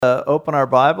open our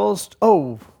Bibles.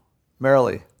 Oh,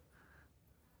 Marilee.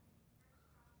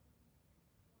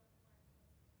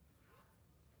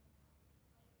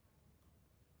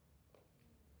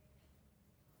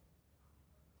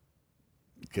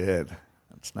 Good.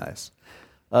 That's nice.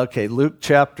 Okay, Luke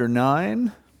chapter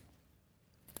 9.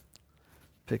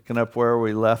 Picking up where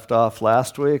we left off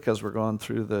last week as we're going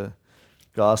through the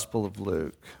Gospel of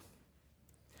Luke.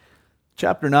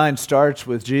 Chapter 9 starts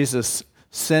with Jesus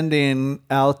sending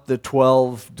out the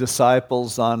 12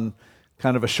 disciples on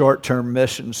kind of a short-term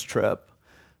missions trip.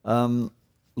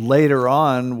 Later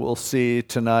on, we'll see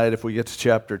tonight, if we get to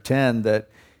chapter 10, that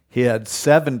he had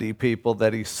 70 people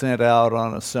that he sent out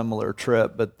on a similar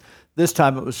trip. But this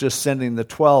time it was just sending the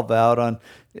 12 out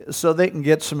so they can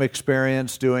get some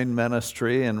experience doing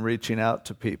ministry and reaching out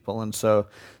to people. And so it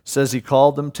says he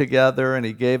called them together and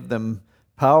he gave them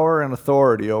power and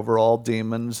authority over all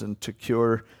demons and to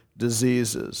cure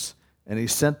diseases. And he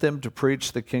sent them to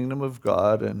preach the kingdom of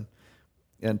God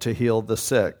and to heal the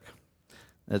sick.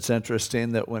 It's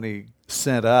interesting that when he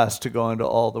sent us to go into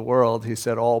all the world, he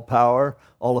said, all power,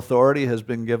 all authority has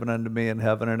been given unto me in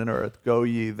heaven and in earth. Go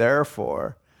ye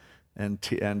therefore and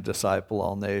disciple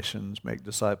all nations, make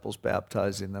disciples,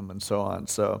 baptizing them, and so on.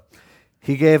 So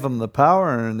he gave them the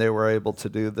power and they were able to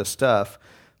do the stuff.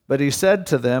 But he said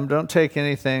to them, don't take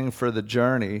anything for the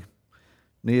journey,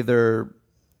 neither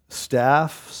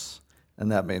staffs,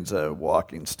 and that means a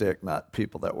walking stick, not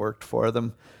people that worked for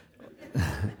them,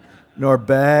 nor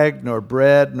bag, nor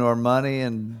bread, nor money,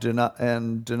 and do not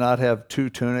have 2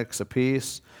 tunics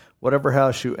apiece. Whatever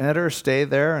house you enter, stay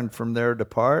there, and from there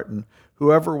depart. And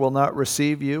whoever will not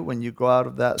receive you when you go out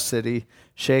of that city,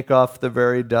 shake off the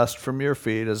very dust from your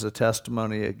feet as a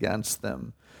testimony against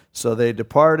them. So they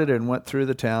departed and went through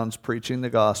the towns, preaching the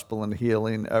gospel and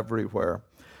healing everywhere.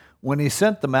 When he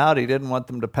sent them out, he didn't want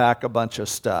them to pack a bunch of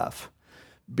stuff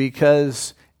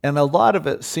and a lot of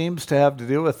it seems to have to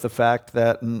do with the fact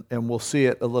that, and we'll see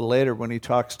it a little later when he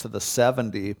talks to the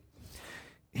 70,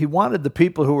 he wanted the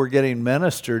people who were getting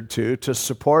ministered to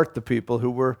support the people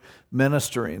who were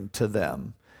ministering to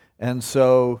them. And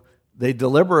so they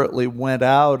deliberately went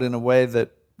out in a way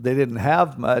that they didn't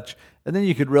have much, and then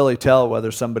you could really tell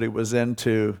whether somebody was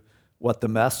into what the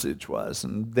message was.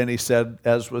 And then he said,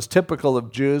 as was typical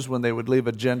of Jews when they would leave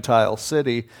a Gentile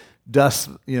city,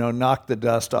 knock the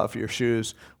dust off your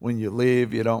shoes when you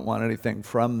leave. You don't want anything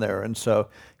from there. And so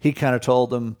he kind of told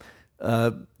them,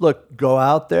 look, go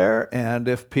out there, and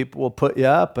if people will put you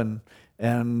up and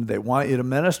they want you to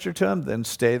minister to them, then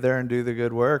stay there and do the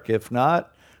good work. If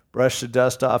not, brush the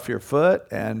dust off your foot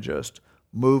and just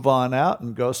move on out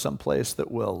and go someplace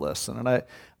that will listen. And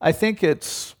I think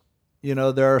it's,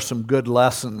 there are some good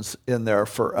lessons in there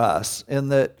for us, in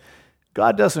that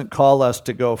God doesn't call us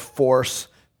to go force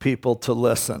people to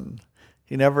listen.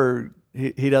 He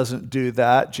doesn't do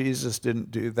that. Jesus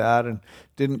didn't do that and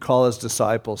didn't call his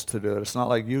disciples to do it. It's not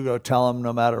like you go tell them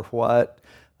no matter what.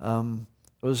 It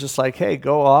was just like, hey,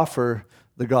 go offer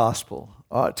the gospel.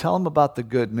 Tell them about the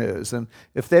good news. And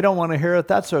if they don't want to hear it,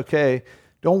 that's okay.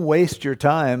 Don't waste your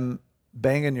time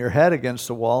banging your head against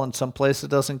the wall in some place that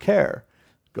doesn't care.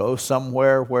 Go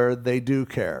somewhere where they do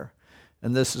care.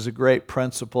 And this is a great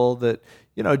principle that,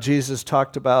 Jesus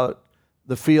talked about.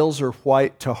 The fields are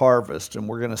white to harvest, and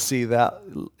we're going to see that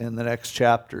in the next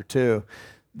chapter too.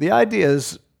 The idea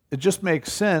is it just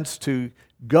makes sense to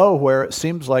go where it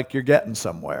seems like you're getting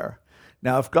somewhere.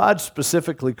 Now, if God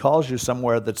specifically calls you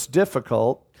somewhere that's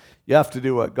difficult, you have to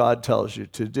do what God tells you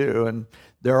to do. And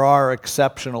there are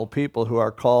exceptional people who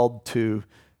are called to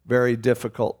very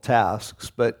difficult tasks.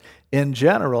 But in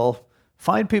general,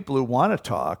 find people who want to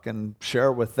talk and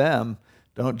share with them.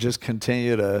 Don't just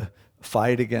continue to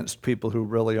fight against people who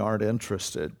really aren't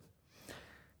interested.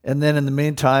 And then in the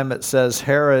meantime, it says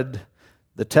Herod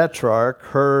the Tetrarch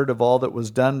heard of all that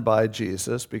was done by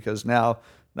Jesus, because now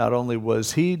not only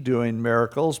was he doing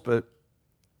miracles, but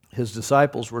his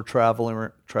disciples were traveling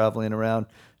around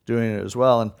doing it as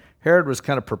well. And Herod was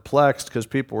kind of perplexed because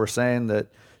people were saying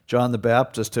that John the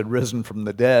Baptist had risen from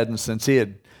the dead, and since he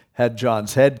had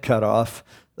John's head cut off,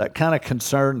 that kind of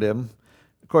concerned him.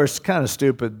 Of course, it's kind of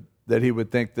stupid that he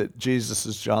would think that Jesus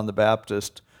is John the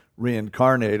Baptist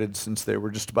reincarnated, since they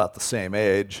were just about the same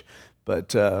age.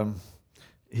 But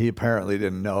he apparently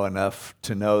didn't know enough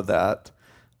to know that.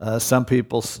 Some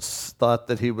people thought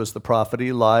that he was the prophet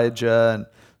Elijah, and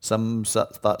some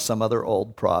thought some other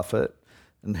old prophet.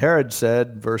 And Herod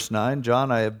said, verse 9,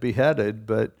 John I have beheaded,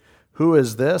 but who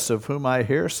is this of whom I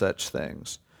hear such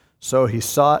things? So he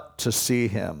sought to see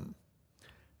him.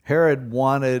 Herod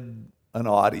wanted an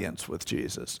audience with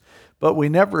Jesus, but we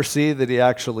never see that he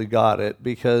actually got it,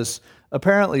 because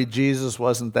apparently Jesus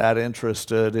wasn't that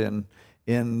interested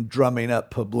in drumming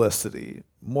up publicity.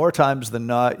 More times than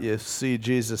not, you see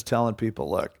Jesus telling people,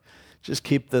 look, just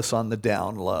keep this on the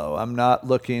down low. I'm not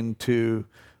looking to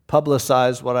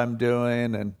publicize what I'm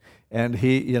doing. And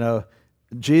he,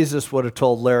 Jesus would have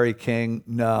told Larry King,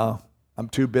 no, I'm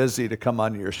too busy to come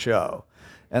on your show.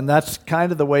 And that's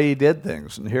kind of the way he did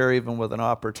things. And here, even with an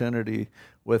opportunity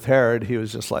with Herod, he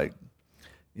was just like,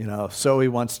 so he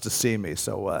wants to see me,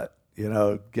 so what?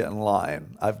 Get in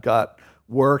line. I've got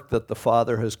work that the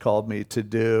Father has called me to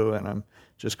do, and I'm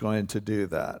just going to do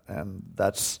that. And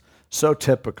that's so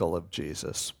typical of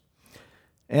Jesus.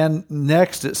 And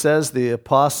next it says the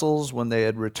apostles, when they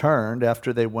had returned,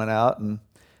 after they went out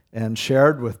and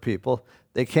shared with people,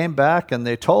 they came back and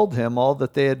they told him all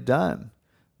that they had done.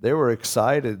 They were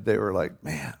excited. They were like,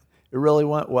 man, it really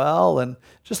went well. And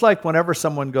just like whenever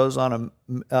someone goes out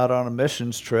on a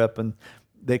missions trip and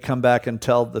they come back and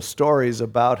tell the stories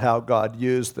about how God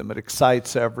used them, it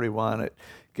excites everyone. It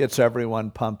gets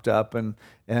everyone pumped up. And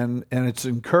it's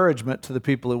encouragement to the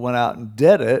people who went out and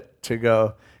did it to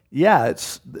go, yeah,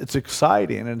 it's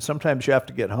exciting. And sometimes you have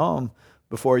to get home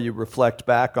before you reflect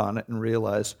back on it and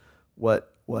realize what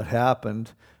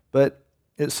happened. But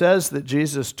it says that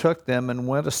Jesus took them and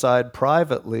went aside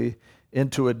privately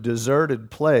into a deserted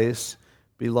place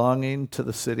belonging to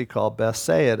the city called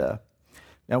Bethsaida.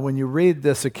 Now, when you read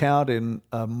this account in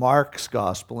Mark's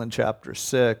Gospel in chapter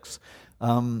 6,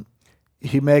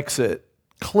 he makes it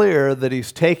clear that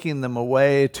he's taking them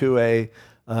away to a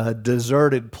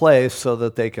deserted place so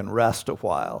that they can rest a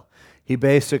while. He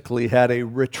basically had a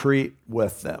retreat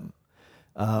with them.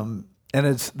 And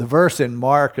it's the verse in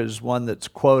Mark is one that's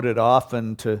quoted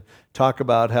often to talk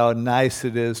about how nice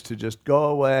it is to just go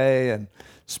away and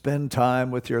spend time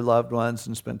with your loved ones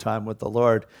and spend time with the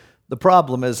Lord. The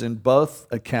problem is in both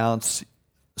accounts,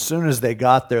 as soon as they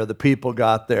got there, the people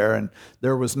got there, and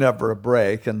there was never a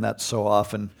break, and that's so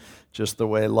often just the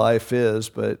way life is.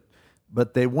 But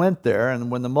they went there, and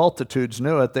when the multitudes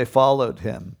knew it, they followed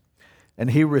him.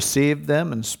 And he received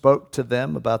them and spoke to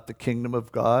them about the kingdom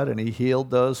of God, and he healed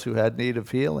those who had need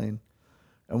of healing.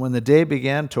 And when the day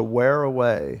began to wear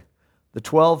away, the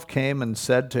 12 came and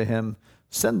said to him,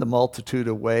 send the multitude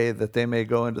away that they may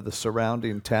go into the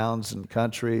surrounding towns and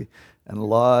country and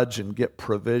lodge and get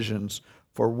provisions,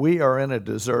 for we are in a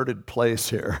deserted place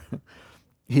here.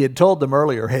 He had told them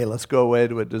earlier, hey, let's go away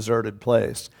to a deserted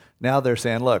place. Now they're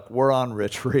saying, look, we're on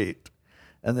retreat,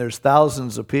 and there's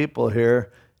thousands of people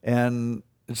here, and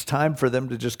it's time for them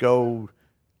to just go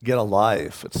get a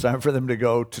life. It's time for them to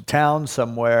go to town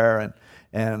somewhere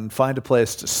and find a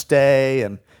place to stay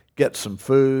and get some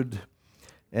food.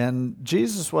 And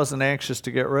Jesus wasn't anxious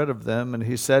to get rid of them, and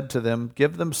he said to them,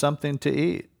 give them something to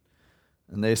eat.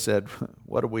 And they said,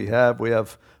 what do we have? We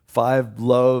have 5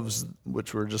 loaves,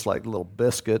 which were just like little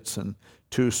biscuits, and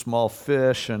 2 small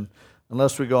fish. And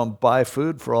unless we go and buy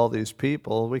food for all these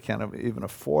people, we can't even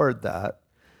afford that.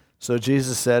 So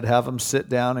Jesus said, have them sit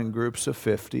down in groups of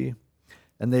 50.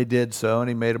 And they did so, and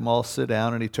he made them all sit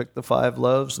down, and he took the 5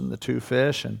 loaves and the 2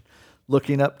 fish, and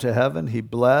looking up to heaven, he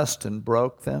blessed and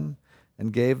broke them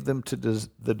and gave them to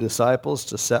the disciples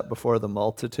to set before the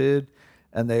multitude.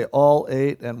 And they all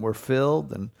ate and were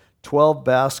filled, and 12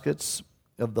 baskets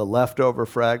of the leftover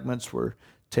fragments were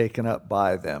taken up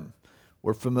by them.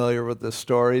 We're familiar with this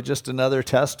story, just another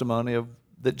testimony of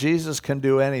that Jesus can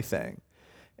do anything,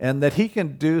 and that he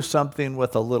can do something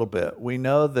with a little bit. We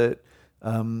know that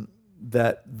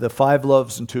that the 5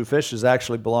 loaves and 2 fishes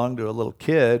actually belonged to a little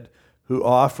kid who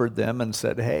offered them and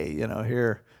said, hey,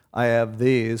 here, I have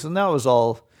these. And that was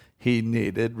all he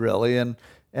needed, really.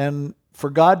 And for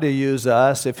God to use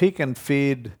us, if he can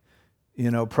feed,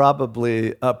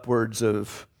 probably upwards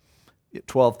of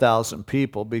 12,000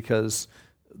 people, because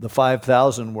the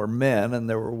 5,000 were men and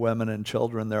there were women and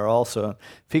children there also.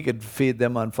 If he could feed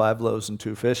them on 5 loaves and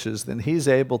 2 fishes, then he's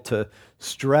able to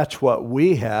stretch what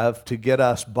we have to get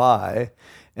us by,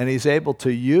 and he's able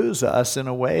to use us in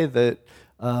a way that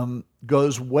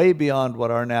goes way beyond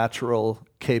what our natural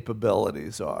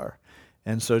capabilities are.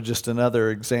 And so just another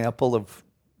example of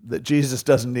that Jesus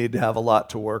doesn't need to have a lot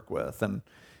to work with. And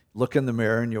look in the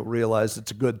mirror and you'll realize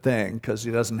it's a good thing, because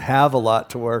he doesn't have a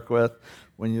lot to work with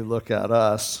when you look at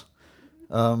us.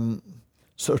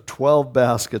 So 12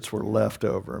 baskets were left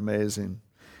over. Amazing.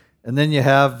 And then you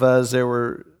have,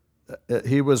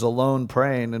 he was alone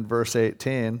praying in verse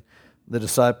 18. The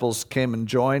disciples came and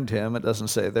joined him. It doesn't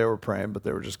say they were praying, but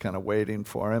they were just kind of waiting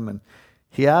for him. And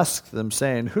he asked them,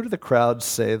 saying, who do the crowds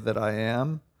say that I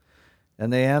am?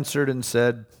 And they answered and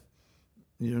said,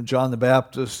 John the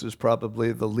Baptist is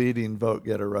probably the leading vote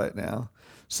getter right now.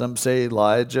 Some say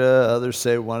Elijah, others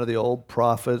say one of the old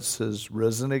prophets has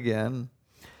risen again.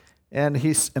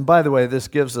 And by the way, this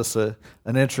gives us an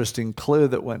interesting clue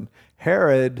that when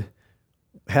Herod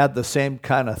had the same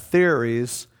kind of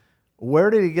theories, where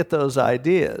did he get those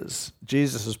ideas?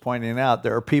 Jesus is pointing out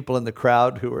there are people in the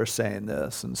crowd who are saying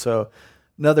this. And so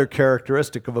another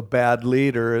characteristic of a bad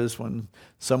leader is when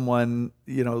someone,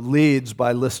 leads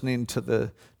by listening to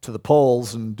the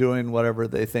polls and doing whatever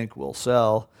they think will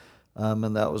sell.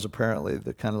 And that was apparently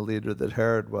the kind of leader that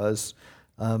Herod was.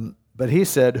 But he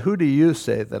said, "Who do you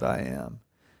say that I am?"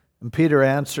 And Peter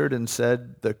answered and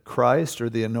said, "The Christ," or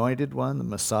the Anointed One, the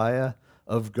Messiah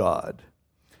of God.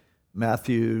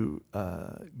 Matthew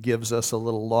gives us a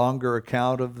little longer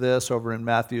account of this over in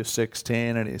Matthew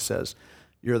 16, and he says,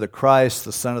 "You're the Christ,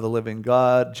 the Son of the living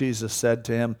God." Jesus said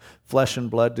to him, "Flesh and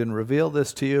blood didn't reveal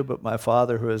this to you, but my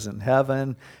Father who is in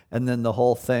heaven." And then the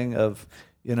whole thing of,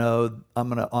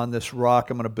 on this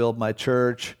rock, I'm going to build my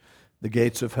church. The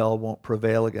gates of hell won't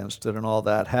prevail against it, and all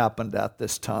that happened at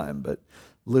this time. But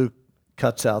Luke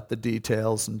cuts out the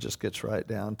details and just gets right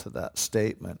down to that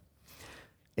statement.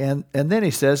 And then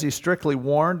he says he strictly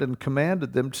warned and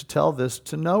commanded them to tell this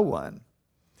to no one,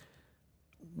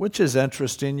 which is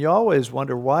interesting. You always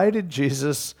wonder, why did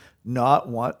Jesus not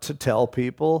want to tell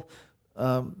people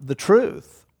the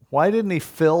truth? Why didn't he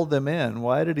fill them in?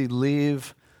 Why did he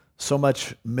leave so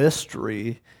much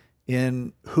mystery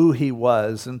in who he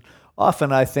was? And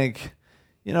often I think,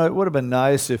 it would have been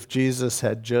nice if Jesus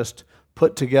had just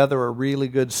put together a really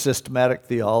good systematic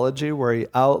theology where he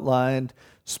outlined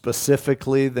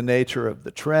specifically the nature of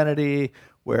the Trinity,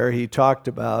 where he talked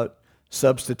about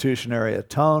substitutionary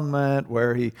atonement,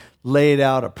 where he laid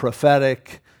out a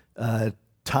prophetic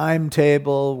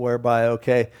timetable whereby,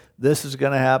 okay, this is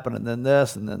going to happen, and then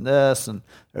this, and then this, and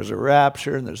there's a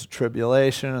rapture, and there's a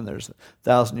tribulation, and there's a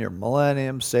 1,000-year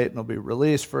millennium. Satan will be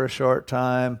released for a short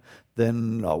time,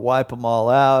 then I'll wipe them all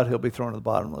out. He'll be thrown to the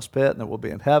bottomless pit, and then we'll be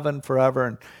in heaven forever.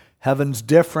 And heaven's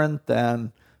different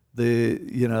than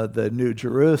the New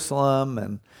Jerusalem,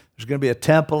 and there's going to be a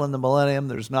temple in the millennium.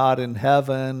 There's not in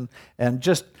heaven. And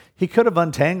just, he could have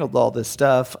untangled all this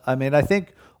stuff. I mean, I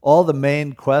think all the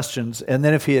main questions, and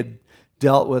then if he had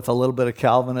dealt with a little bit of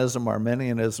Calvinism,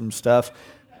 Arminianism stuff,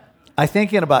 I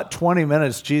think in about 20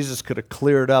 minutes, Jesus could have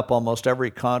cleared up almost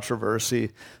every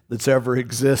controversy that's ever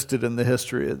existed in the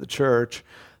history of the church.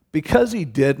 Because he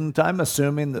didn't, I'm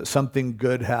assuming that something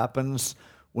good happens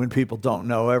when people don't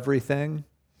know everything.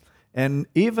 And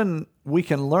even we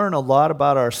can learn a lot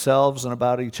about ourselves and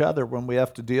about each other when we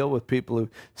have to deal with people who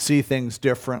see things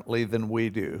differently than we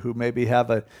do, who maybe have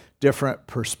a different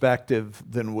perspective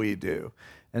than we do.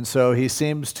 And so he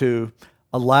seems to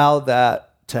allow that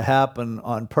to happen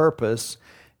on purpose.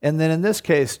 And then in this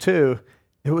case, too,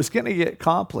 it was going to get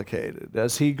complicated.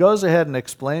 As he goes ahead and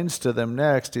explains to them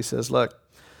next, he says, look,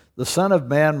 the Son of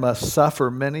Man must suffer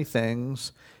many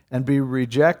things and be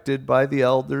rejected by the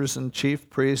elders and chief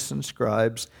priests and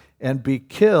scribes and be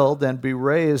killed and be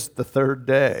raised the third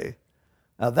day.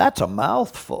 Now that's a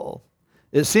mouthful.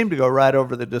 It seemed to go right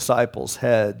over the disciples'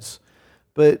 heads.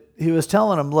 But he was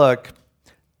telling them, look,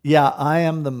 yeah, I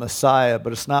am the Messiah,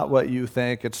 but it's not what you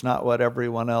think. It's not what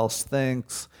everyone else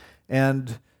thinks.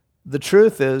 And the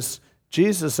truth is,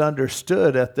 Jesus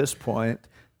understood at this point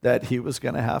that he was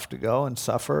going to have to go and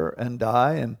suffer and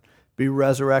die and be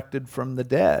resurrected from the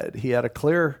dead. He had a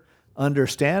clear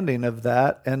understanding of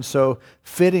that. And so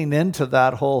fitting into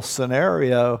that whole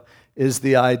scenario is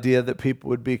the idea that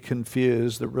people would be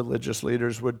confused, the religious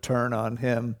leaders would turn on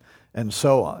him, and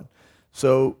so on.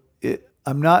 So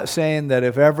I'm not saying that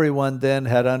if everyone then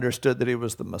had understood that he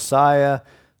was the Messiah,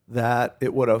 that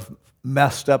it would have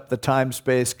messed up the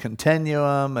time-space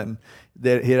continuum and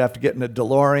that he'd have to get in a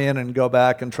DeLorean and go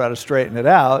back and try to straighten it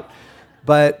out.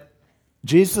 But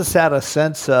Jesus had a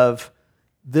sense of,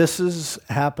 this is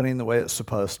happening the way it's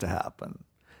supposed to happen,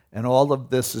 and all of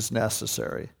this is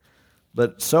necessary.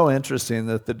 But so interesting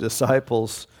that the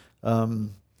disciples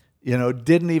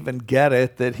didn't even get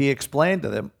it, that he explained to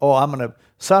them, I'm going to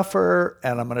suffer,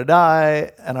 and I'm going to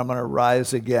die, and I'm going to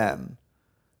rise again.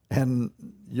 And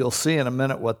you'll see in a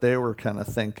minute what they were kind of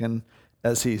thinking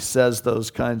as he says those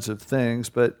kinds of things.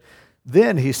 But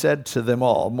then he said to them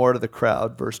all, more to the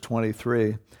crowd, verse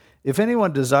 23, if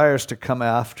anyone desires to come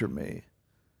after me,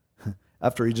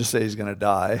 after he just said he's going to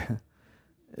die,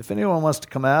 if anyone wants to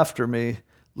come after me,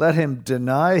 let him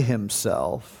deny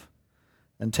himself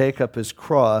and take up his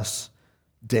cross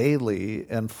daily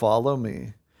and follow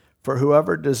me. For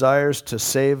whoever desires to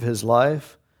save his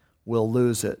life will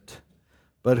lose it.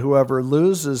 But whoever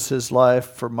loses his life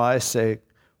for my sake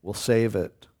will save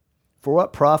it. For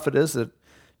what profit is it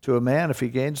to a man if he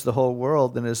gains the whole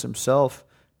world and is himself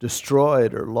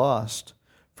destroyed or lost?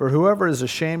 For whoever is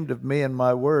ashamed of me and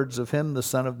my words, of him the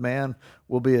Son of Man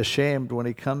will be ashamed when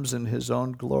he comes in his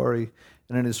own glory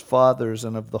and in his Father's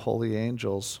and of the holy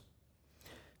angels."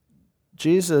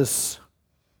 Jesus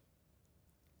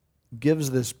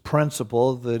gives this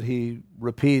principle that he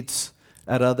repeats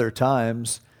at other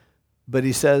times, but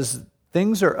he says,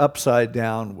 things are upside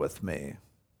down with me,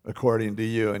 according to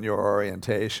you and your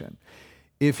orientation.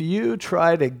 If you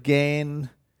try to gain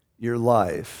your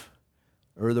life,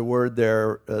 or the word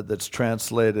there that's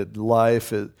translated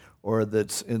life, or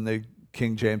that's in the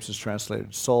King James is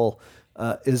translated soul,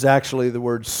 is actually the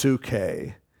word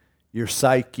psyche, your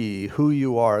psyche, who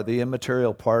you are, the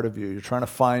immaterial part of you. You're trying to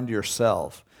find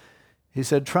yourself. He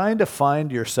said, trying to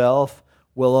find yourself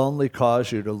will only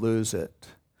cause you to lose it.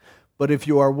 But if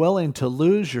you are willing to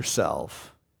lose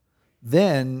yourself,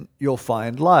 then you'll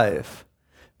find life.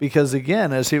 Because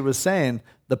again, as he was saying,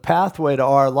 the pathway to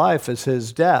our life is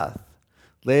his death.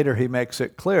 Later he makes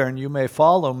it clear, and you may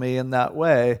follow me in that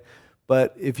way,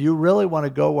 but if you really want to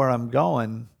go where I'm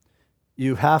going,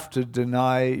 you have to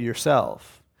deny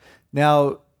yourself.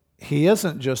 Now, he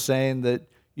isn't just saying that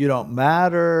you don't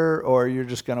matter, or you're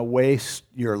just going to waste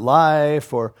your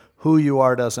life, or who you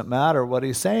are doesn't matter. What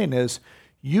he's saying is,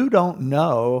 you don't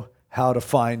know how to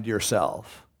find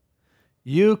yourself.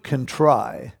 You can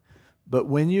try, but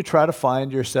when you try to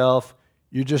find yourself,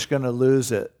 you're just going to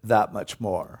lose it that much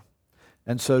more.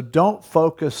 And so don't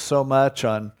focus so much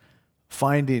on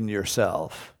finding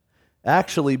yourself.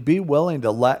 Actually, be willing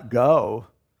to let go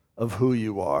of who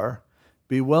you are.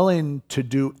 Be willing to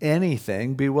do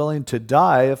anything. Be willing to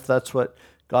die if that's what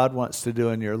God wants to do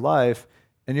in your life.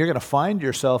 And you're going to find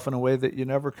yourself in a way that you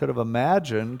never could have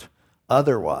imagined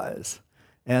otherwise.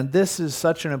 And this is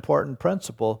such an important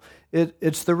principle.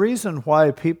 It's the reason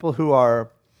why people who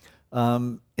are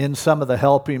in some of the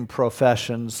helping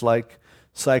professions like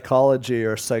psychology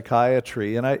or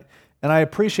psychiatry, and I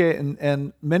appreciate,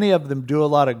 and many of them do a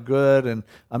lot of good, and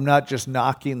I'm not just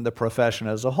knocking the profession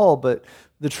as a whole, but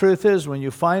the truth is when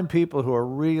you find people who are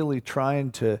really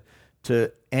trying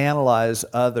to analyze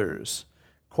others,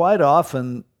 quite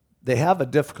often they have a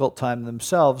difficult time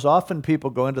themselves. Often people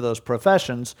go into those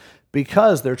professions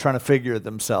because they're trying to figure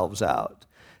themselves out.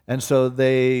 And so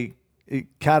they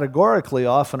categorically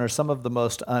often are some of the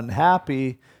most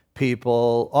unhappy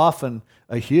people, often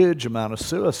a huge amount of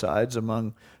suicides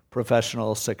among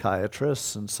professional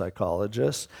psychiatrists and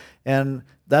psychologists. And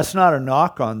that's not a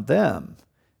knock on them.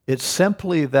 It's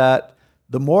simply that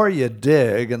the more you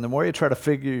dig and the more you try to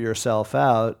figure yourself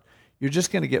out, you're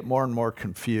just going to get more and more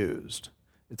confused.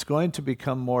 It's going to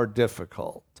become more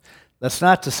difficult. That's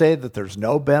not to say that there's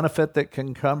no benefit that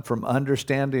can come from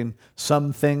understanding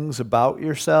some things about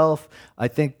yourself. I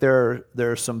think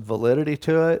there's some validity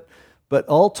to it. But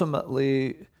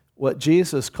ultimately, what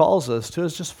Jesus calls us to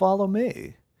is just follow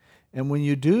me. And when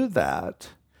you do that,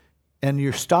 and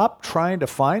you stop trying to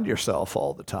find yourself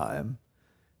all the time,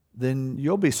 then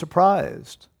you'll be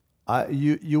surprised.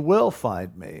 You will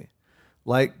find me.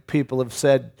 Like people have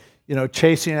said,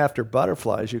 chasing after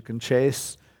butterflies, you can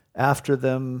chase after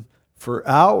them for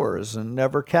hours and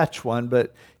never catch one,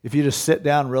 but if you just sit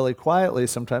down really quietly,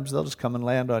 sometimes they'll just come and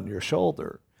land on your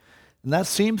shoulder. And that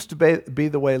seems to be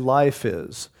the way life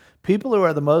is. People who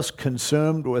are the most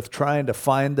consumed with trying to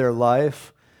find their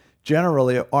life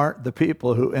generally aren't the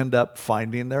people who end up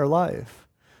finding their life.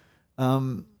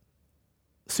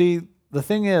 See, the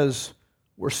thing is,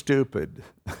 we're stupid.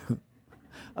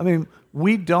 I mean,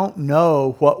 we don't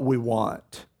know what we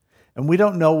want, and we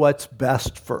don't know what's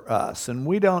best for us, and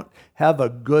we don't have a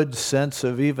good sense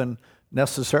of even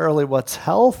necessarily what's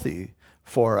healthy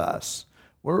for us.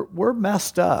 We're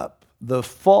messed up. The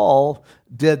fall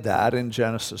did that in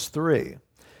Genesis 3.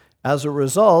 As a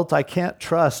result, I can't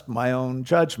trust my own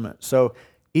judgment. So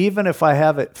even if I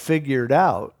have it figured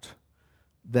out,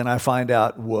 then I find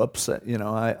out, whoops, I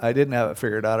didn't have it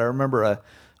figured out. I remember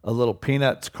a little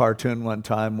Peanuts cartoon one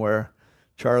time where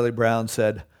Charlie Brown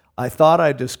said, "I thought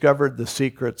I discovered the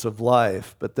secrets of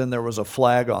life, but then there was a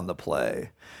flag on the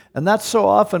play." And that's so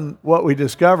often what we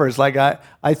discover is like,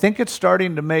 I think it's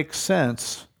starting to make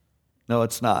sense. No,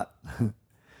 it's not.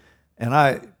 And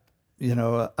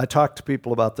I talk to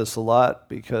people about this a lot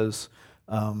because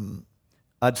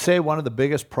I'd say one of the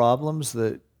biggest problems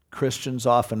that Christians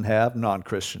often have,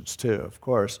 non-Christians too, of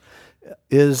course,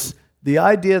 is the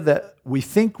idea that we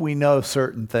think we know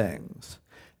certain things.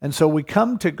 And so we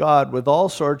come to God with all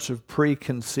sorts of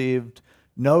preconceived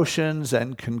notions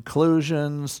and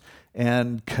conclusions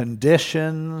and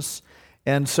conditions.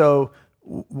 And so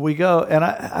we go, and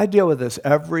I deal with this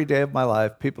every day of my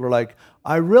life. People are like,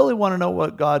 I really want to know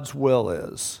what God's will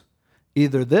is,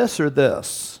 either this or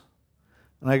this.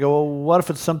 And I go, well, what if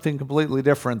it's something completely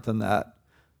different than that?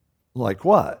 Like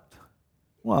what?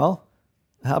 Well,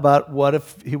 how about what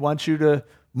if he wants you to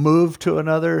move to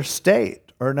another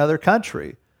state or another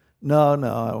country?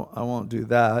 No, I won't do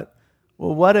that.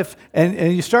 Well, what if,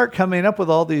 and you start coming up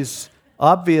with all these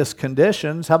obvious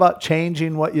conditions. How about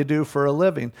changing what you do for a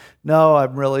living? No,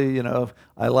 I'm really,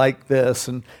 I like this.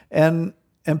 And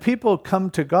people come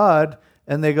to God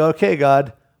and they go, okay,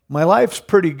 God, my life's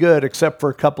pretty good except for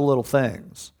a couple little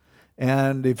things.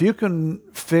 And if you can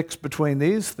fix between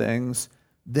these things,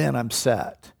 then I'm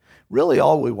set. Really,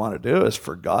 all we want to do is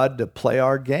for God to play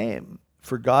our game,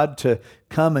 for God to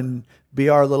come and be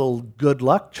our little good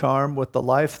luck charm with the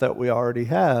life that we already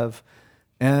have.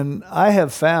 And I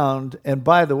have found, and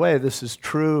by the way, this is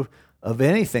true of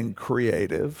anything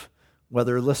creative,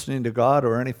 whether listening to God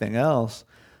or anything else,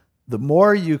 the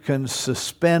more you can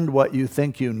suspend what you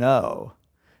think you know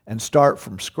and start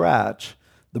from scratch,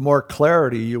 the more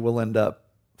clarity you will end up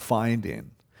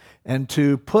finding. And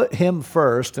to put him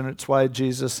first, and it's why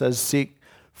Jesus says, seek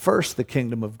first the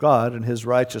kingdom of God and his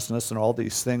righteousness, and all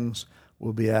these things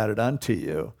will be added unto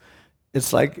you.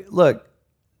 It's like, look,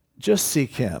 just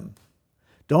seek him.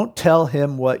 Don't tell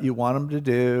him what you want him to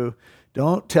do.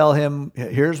 Don't tell him,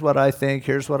 here's what I think,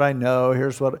 here's what I know,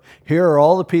 here are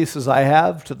all the pieces I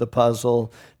have to the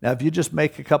puzzle. Now, if you just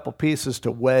make a couple pieces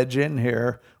to wedge in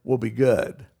here, we'll be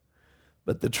good.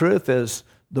 But the truth is,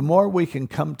 the more we can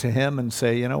come to him and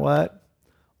say, you know what,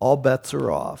 all bets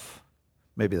are off.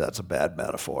 Maybe that's a bad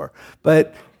metaphor.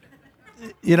 But,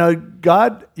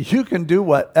 God, you can do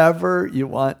whatever you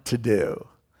want to do.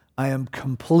 I am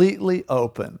completely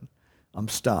open. I'm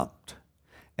stumped.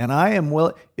 And I am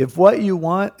willing, if what you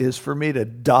want is for me to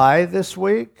die this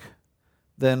week,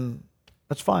 then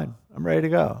that's fine. I'm ready to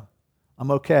go.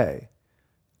 I'm okay.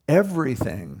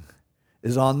 Everything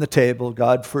is on the table,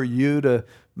 God, for you to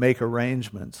make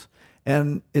arrangements.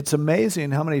 And it's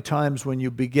amazing how many times when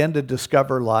you begin to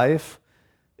discover life,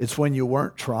 it's when you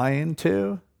weren't trying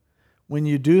to. When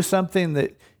you do something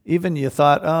that even you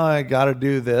thought, oh, I got to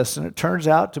do this, and it turns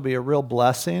out to be a real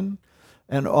blessing.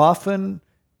 And often,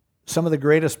 some of the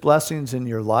greatest blessings in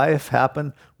your life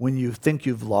happen when you think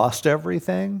you've lost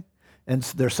everything, and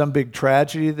there's some big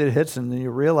tragedy that hits, and then you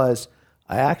realize,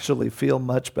 I actually feel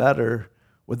much better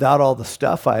without all the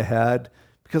stuff I had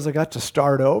because I got to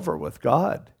start over with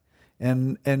God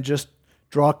and just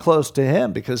draw close to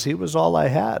him because he was all I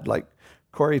had. Like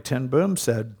Corrie ten Boom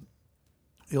said,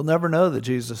 you'll never know that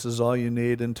Jesus is all you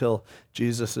need until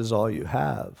Jesus is all you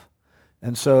have.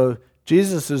 And so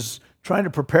Jesus is trying to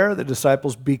prepare the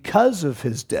disciples because of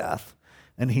his death,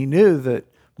 and he knew that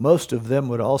most of them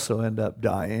would also end up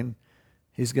dying.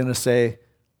 He's going to say,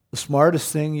 the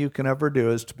smartest thing you can ever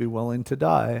do is to be willing to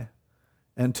die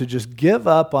and to just give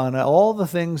up on all the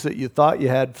things that you thought you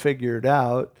had figured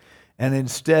out and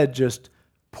instead just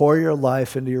pour your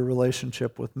life into your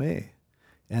relationship with me.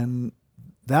 And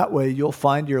that way you'll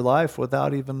find your life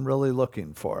without even really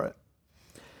looking for it.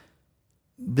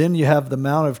 Then you have the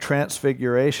Mount of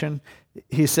Transfiguration.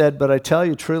 He said, but I tell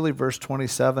you truly, verse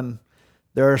 27,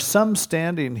 there are some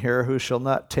standing here who shall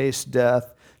not taste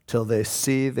death till they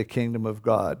see the kingdom of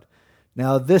God.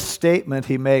 Now, this statement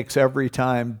he makes every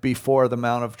time before the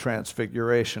Mount of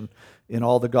Transfiguration in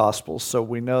all the Gospels. So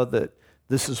we know that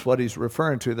this is what he's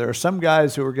referring to. There are some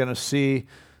guys who are going to see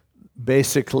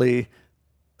basically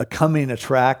a coming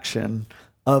attraction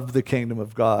of the kingdom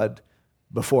of God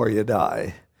before you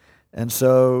die. And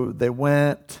so they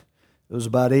went. It was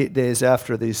about 8 days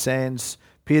after these sayings.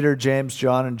 Peter, James,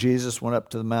 John, and Jesus went up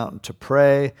to the mountain to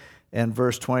pray. And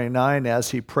verse 29,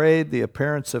 as he prayed, the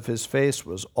appearance of his face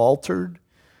was altered,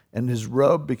 and his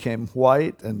robe became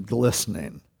white and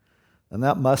glistening. And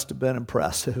that must have been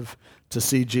impressive to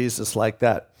see Jesus like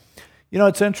that.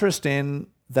 It's interesting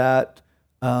that,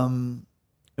 and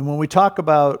when we talk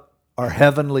about our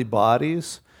heavenly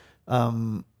bodies,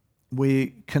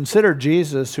 we consider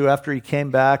Jesus, who after he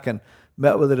came back and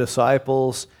met with the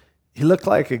disciples, he looked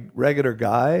like a regular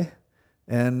guy,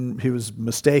 and he was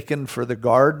mistaken for the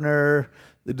gardener.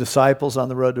 The disciples on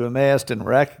the road to Emmaus didn't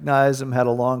recognize him, had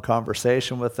a long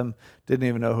conversation with him, didn't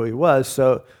even know who he was.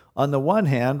 So on the one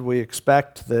hand, we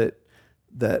expect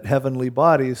that heavenly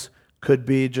bodies could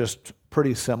be just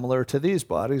pretty similar to these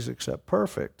bodies, except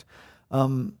perfect.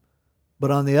 But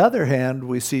on the other hand,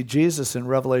 we see Jesus in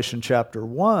Revelation chapter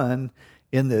 1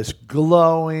 in this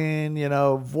glowing,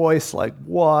 voice like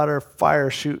water, fire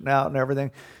shooting out and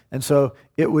everything. And so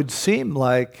it would seem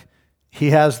like he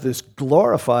has this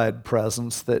glorified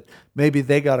presence that maybe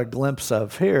they got a glimpse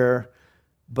of here,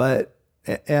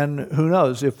 and who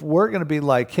knows, if we're going to be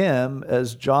like him,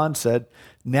 as John said,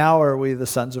 now are we the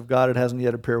sons of God, it hasn't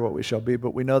yet appeared what we shall be,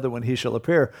 but we know that when he shall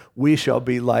appear, we shall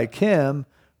be like him,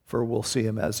 for we'll see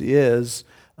him as he is.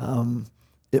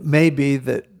 It may be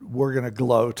that we're going to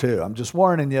glow too. I'm just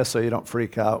warning you so you don't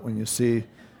freak out when you see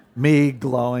me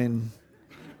glowing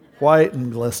white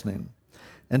and glistening.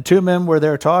 And 2 men were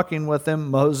there talking with him,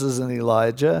 Moses and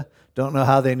Elijah. Don't know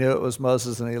how they knew it was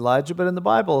Moses and Elijah, but in the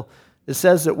Bible, it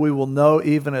says that we will know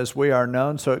even as we are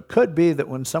known. So it could be that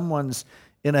when someone's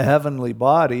in a heavenly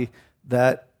body,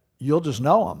 that you'll just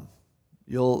know them.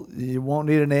 You won't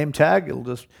need a name tag.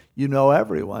 You know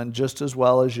everyone just as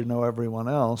well as you know everyone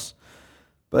else.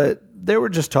 But they were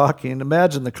just talking.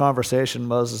 Imagine the conversation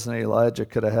Moses and Elijah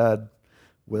could have had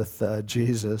with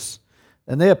Jesus.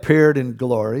 And they appeared in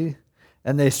glory,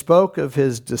 and they spoke of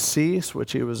his decease,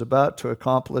 which he was about to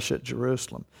accomplish at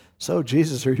Jerusalem. So,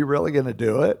 Jesus, are you really going to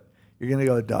do it? You're going to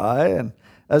go die? And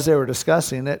as they were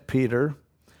discussing it, Peter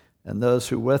and those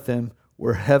who with him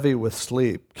were heavy with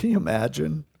sleep. Can you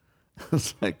imagine?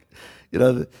 It's like,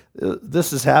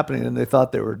 this is happening, and they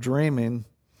thought they were dreaming.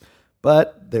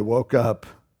 But they woke up,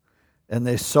 and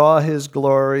they saw his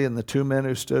glory and the 2 men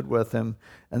who stood with him.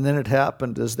 And then it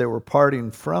happened as they were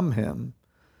parting from him,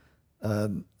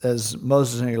 as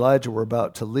Moses and Elijah were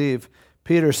about to leave,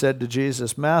 Peter said to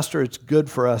Jesus, Master, it's good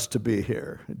for us to be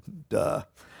here. Duh.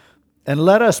 And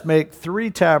let us make 3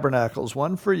 tabernacles,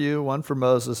 one for you, one for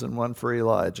Moses, and one for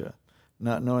Elijah.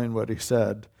 Not knowing what he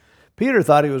said. Peter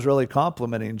thought he was really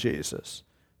complimenting Jesus.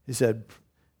 He said,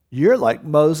 you're like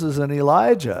Moses and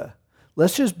Elijah.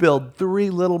 Let's just build 3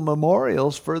 little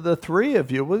memorials for the 3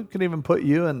 of you. We can even put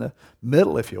you in the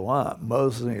middle if you want.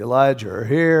 Moses and Elijah are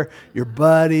here, your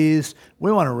buddies.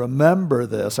 We want to remember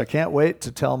this. I can't wait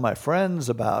to tell my friends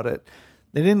about it.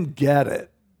 They didn't get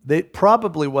it.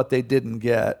 Probably what they didn't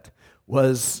get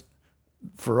was,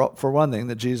 for one thing,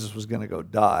 that Jesus was going to go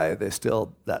die.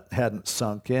 That hadn't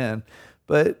sunk in.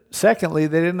 But secondly,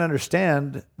 they didn't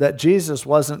understand that Jesus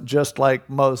wasn't just like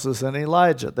Moses and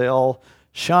Elijah. They all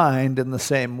shined in the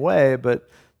same way, but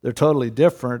they're totally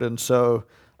different. And so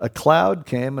a cloud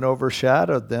came and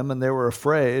overshadowed them, and they were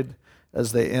afraid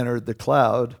as they entered the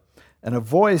cloud. And a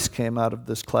voice came out of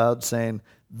this cloud saying,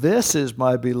 this is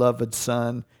my beloved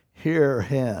Son, hear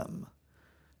him.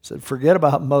 He said, forget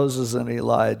about Moses and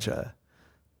Elijah.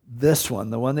 This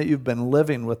one, the one that you've been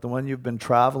living with, the one you've been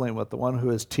traveling with, the one who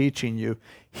is teaching you,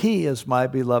 he is my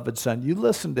beloved Son. You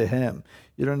listen to him.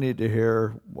 You don't need to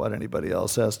hear what anybody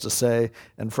else has to say.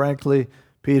 And frankly,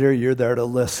 Peter, you're there to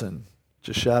listen.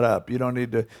 Just shut up. You don't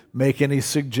need to make any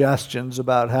suggestions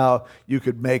about how you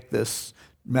could make this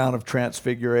Mount of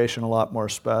Transfiguration a lot more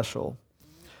special.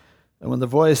 And when the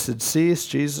voice had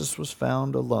ceased, Jesus was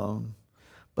found alone.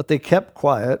 But they kept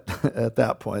quiet at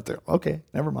that point. They're, okay,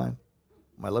 never mind.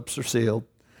 My lips are sealed.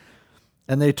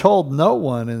 And they told no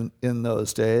one in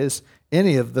those days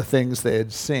any of the things they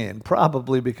had seen,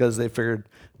 probably because they figured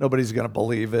nobody's going to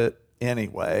believe it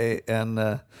anyway.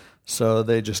 And so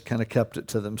they just kind of kept it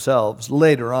to themselves.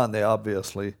 Later on, they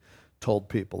obviously told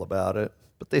people about it,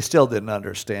 but they still didn't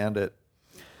understand it.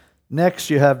 Next,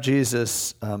 you have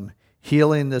Jesus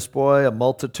healing this boy, a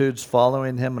multitude's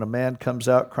following him, and a man comes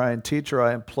out crying, Teacher,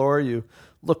 I implore you,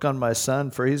 look on my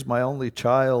son, for he's my only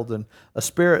child. And a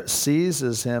spirit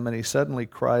seizes him, and he suddenly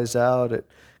cries out. It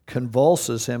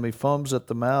convulses him. He foams at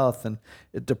the mouth, and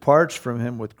it departs from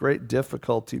him with great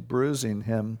difficulty, bruising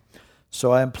him.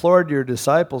 So I implored your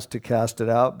disciples to cast it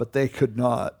out, but they could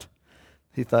not.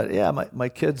 He thought, yeah, my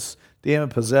kid's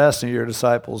demon-possessed, and your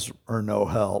disciples are no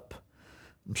help.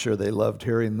 I'm sure they loved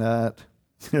hearing that.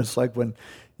 It's like when,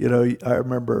 I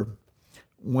remember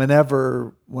when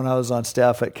I was on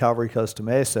staff at Calvary Costa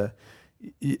Mesa,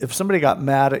 if somebody got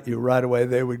mad at you right away,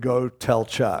 they would go tell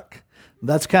Chuck.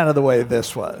 That's kind of the way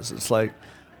this was. It's like,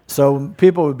 so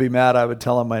people would be mad, I would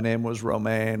tell them my name was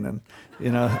Romaine. And,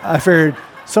 I figured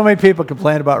so many people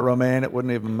complained about Romaine, it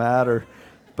wouldn't even matter.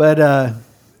 But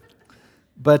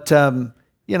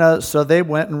so they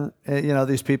went and,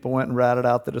 these people went and ratted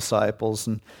out the disciples.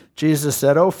 And Jesus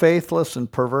said, O faithless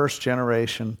and perverse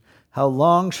generation, how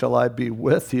long shall I be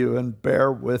with you and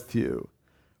bear with you?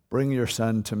 Bring your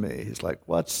son to me. He's like,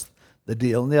 what's the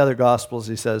deal? In the other Gospels,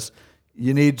 he says,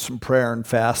 you need some prayer and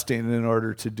fasting in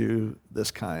order to do this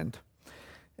kind.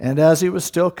 And as he was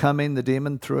still coming, the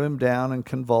demon threw him down and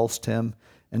convulsed him.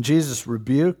 And Jesus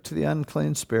rebuked the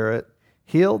unclean spirit,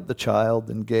 healed the child,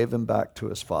 and gave him back to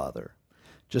his father.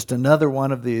 Just another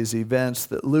one of these events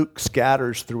that Luke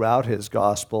scatters throughout his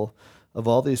gospel of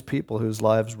all these people whose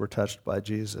lives were touched by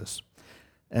Jesus.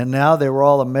 And now they were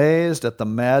all amazed at the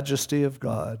majesty of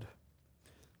God.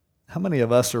 How many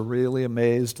of us are really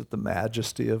amazed at the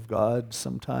majesty of God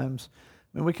sometimes?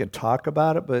 I mean, we can talk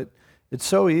about it, but it's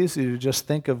so easy to just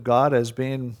think of God as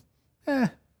being,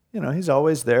 he's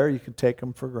always there. You can take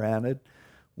him for granted.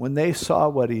 When they saw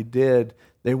what he did,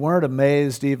 they weren't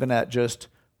amazed even at just,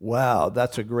 wow,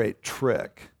 that's a great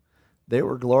trick. They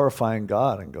were glorifying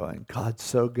God and going, God's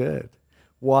so good.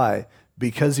 Why?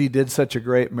 Because he did such a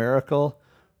great miracle?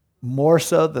 More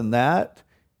so than that,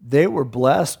 they were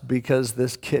blessed because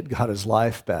this kid got his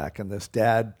life back and this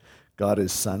dad got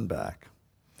his son back.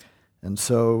 And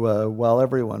so while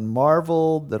everyone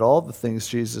marveled at all the things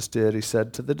Jesus did, he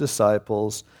said to the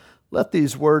disciples, "Let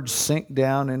these words sink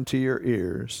down into your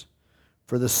ears,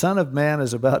 for the Son of Man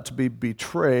is about to be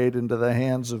betrayed into the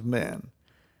hands of men."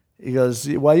 He goes,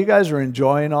 while you guys are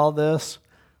enjoying all this,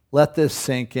 let this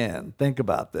sink in. Think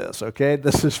about this, okay?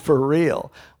 This is for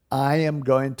real. I am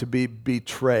going to be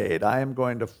betrayed. I am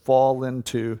going to fall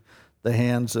into the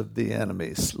hands of the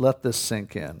enemies. Let this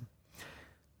sink in.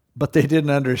 But they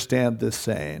didn't understand this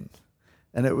saying,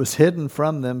 and it was hidden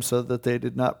from them so that they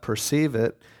did not perceive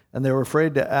it, and they were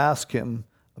afraid to ask him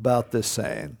about this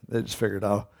saying. They just figured,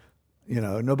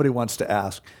 nobody wants to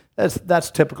ask.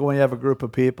 That's typical when you have a group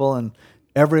of people and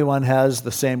everyone has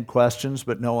the same questions,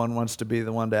 but no one wants to be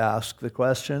the one to ask the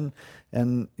question.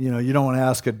 And, you don't want to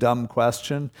ask a dumb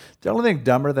question. The only thing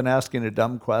dumber than asking a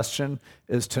dumb question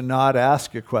is to not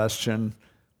ask a question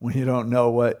when you don't know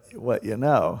what you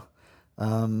know.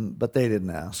 But they didn't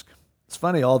ask. It's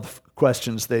funny, all the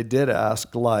questions they did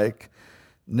ask, like,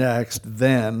 next,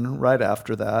 then, right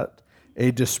after that,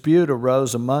 a dispute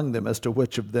arose among them as to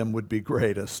which of them would be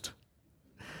greatest.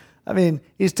 I mean,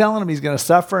 he's telling them he's going to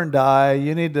suffer and die.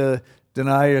 You need to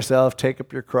deny yourself, take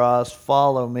up your cross,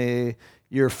 follow me.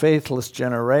 You're a faithless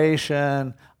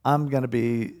generation. I'm going to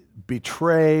be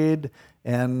betrayed.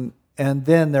 And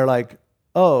then they're like,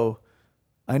 oh,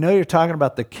 I know you're talking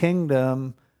about the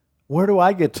kingdom. Where do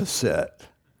I get to sit?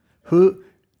 Who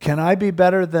can I be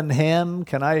better than him?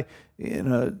 Can I,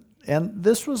 and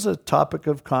this was a topic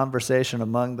of conversation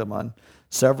among them on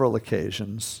several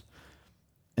occasions.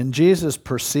 And Jesus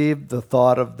perceived the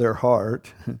thought of their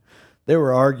heart. They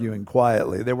were arguing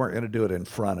quietly. They weren't going to do it in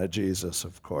front of Jesus,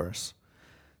 of course.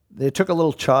 They took a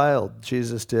little child,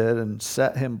 Jesus did, and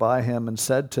set him by him and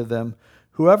said to them,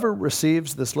 "Whoever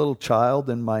receives this little child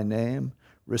in my name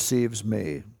receives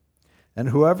me. And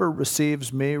whoever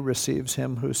receives me receives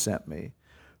him who sent me.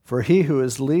 For he who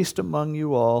is least among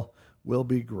you all will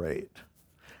be great."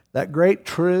 That great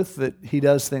truth that he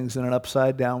does things in an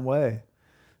upside-down way,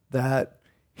 that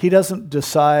he doesn't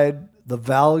decide the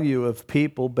value of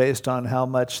people based on how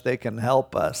much they can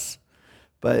help us.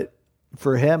 But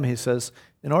for him, he says,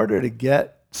 in order to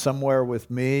get somewhere with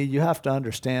me, you have to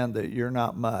understand that you're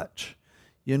not much.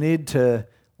 You need to,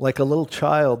 like a little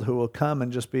child who will come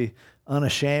and just be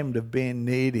unashamed of being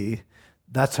needy,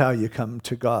 that's how you come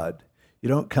to God. You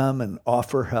don't come and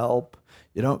offer help.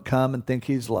 You don't come and think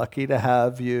he's lucky to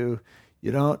have you.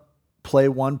 You don't play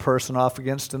one person off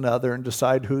against another and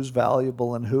decide who's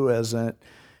valuable and who isn't.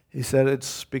 He said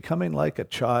it's becoming like a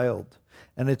child.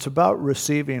 And it's about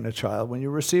receiving a child. When you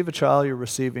receive a child, you're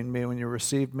receiving me. When you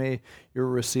receive me, you're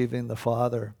receiving the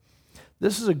Father.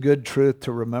 This is a good truth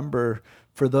to remember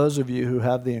for those of you who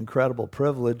have the incredible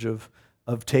privilege of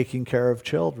taking care of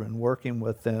children, working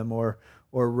with them, or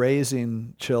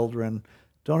raising children.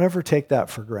 Don't ever take that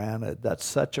for granted. That's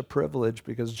such a privilege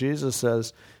because Jesus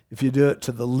says, if you do it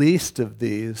to the least of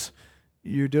these,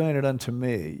 you're doing it unto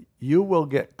me. You will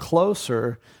get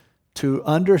closer to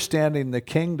understanding the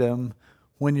kingdom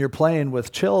when you're playing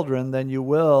with children than you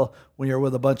will when you're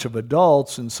with a bunch of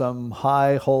adults in some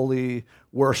high, holy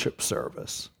worship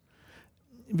service.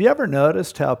 Have you ever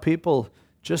noticed how people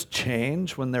just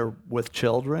change when they're with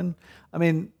children? I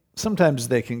mean, sometimes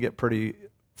they can get pretty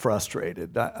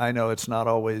frustrated. I know it's not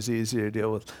always easy to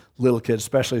deal with little kids,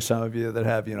 especially some of you that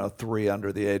have, 3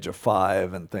 under the age of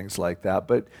 5 and things like that.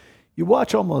 But you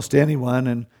watch almost anyone,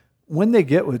 and when they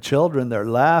get with children, they're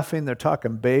laughing, they're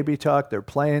talking baby talk, they're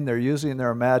playing, they're using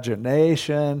their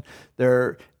imagination,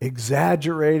 they're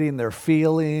exaggerating their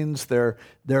feelings, they're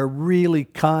really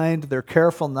kind, they're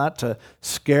careful not to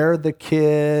scare the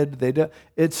kid.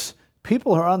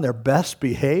 People are on their best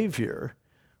behavior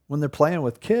when they're playing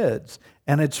with kids,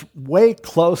 and it's way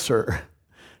closer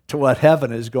to what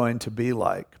heaven is going to be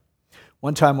like.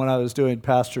 One time when I was doing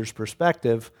Pastor's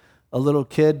Perspective, a little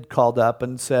kid called up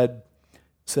and said,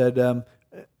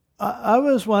 I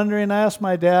was wondering, I asked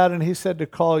my dad, and he said to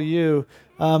call you.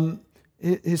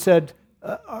 He said,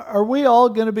 are we all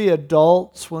going to be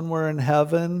adults when we're in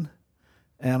heaven?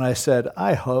 And I said,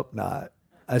 I hope not.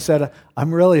 I said,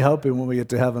 I'm really hoping when we get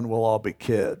to heaven, we'll all be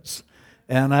kids.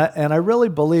 And I really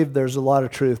believe there's a lot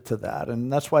of truth to that.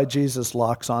 And that's why Jesus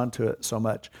locks onto it so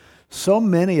much. So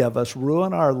many of us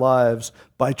ruin our lives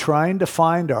by trying to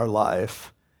find our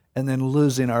life and then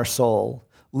losing our soul,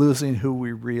 losing who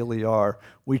we really are.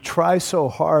 We try so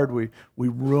hard, we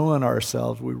ruin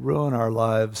ourselves, we ruin our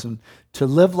lives. And to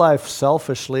live life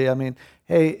selfishly, I mean,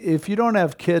 hey, if you don't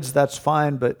have kids, that's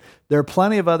fine, but there are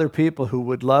plenty of other people who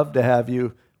would love to have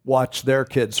you watch their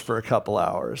kids for a couple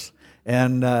hours.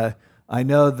 And I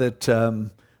know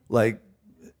that, like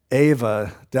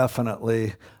Ava,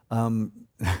 definitely,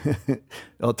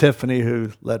 Tiffany,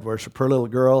 who led worship, her little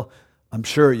girl, I'm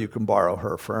sure you can borrow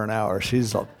her for an hour.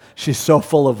 She's so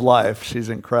full of life. She's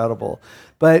incredible.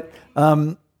 But,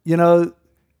 to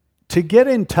get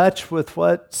in touch with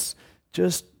what's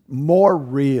just more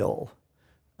real.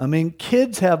 I mean,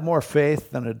 kids have more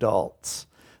faith than adults.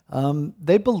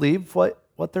 They believe what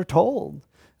they're told.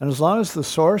 And as long as the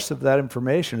source of that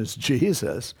information is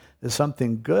Jesus, is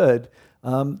something good,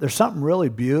 there's something really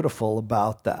beautiful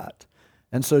about that.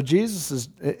 And so Jesus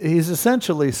he's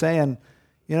essentially saying,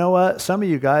 you know what, some of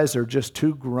you guys are just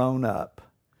too grown up.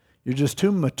 You're just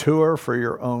too mature for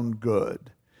your own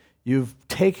good. You've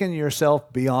taken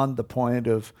yourself beyond the point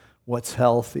of what's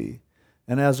healthy.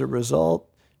 And as a result,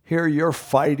 here you're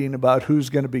fighting about who's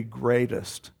going to be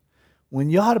greatest, when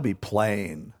you ought to be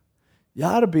playing. You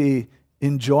ought to be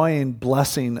enjoying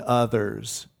blessing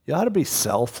others. You ought to be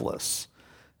selfless.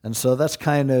 And so that's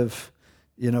kind of,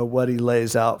 what he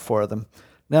lays out for them.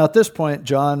 Now, at this point,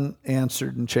 John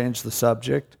answered and changed the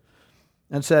subject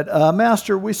and said,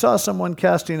 Master, we saw someone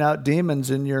casting out demons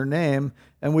in your name,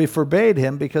 and we forbade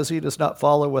him because he does not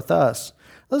follow with us.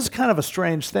 This is kind of a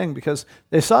strange thing, because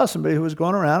they saw somebody who was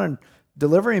going around and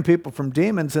delivering people from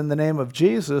demons in the name of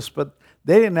Jesus, but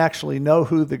they didn't actually know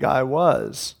who the guy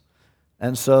was.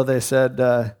 And so they said,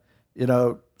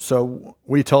 so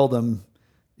we told them,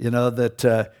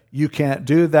 that you can't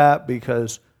do that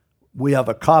because we have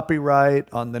a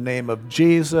copyright on the name of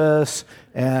Jesus,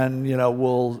 and,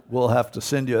 we'll have to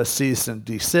send you a cease and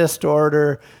desist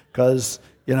order because,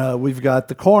 we've got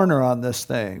the corner on this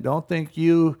thing. Don't think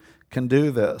you can do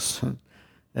this.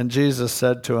 And Jesus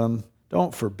said to him,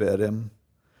 don't forbid him,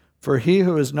 for he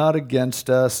who is not against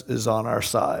us is on our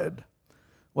side.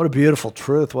 What a beautiful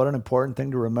truth. What an important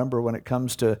thing to remember when it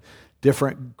comes to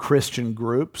different Christian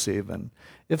groups even.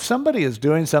 If somebody is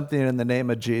doing something in the name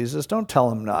of Jesus, don't tell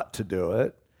them not to do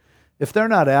it. If they're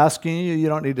not asking you, you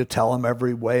don't need to tell them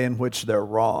every way in which they're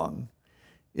wrong.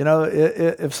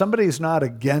 If somebody's not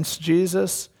against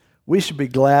Jesus, we should be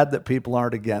glad that people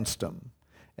aren't against him.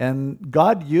 And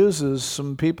God uses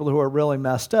some people who are really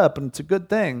messed up, and it's a good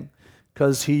thing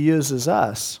because he uses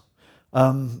us.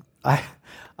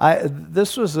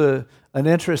 This was an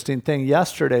interesting thing.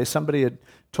 Yesterday, somebody had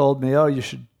told me, you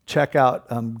should check out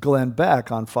Glenn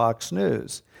Beck on Fox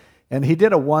News. And he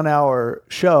did a 1-hour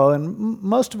show, and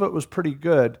most of it was pretty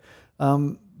good.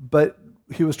 But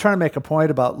he was trying to make a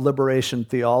point about liberation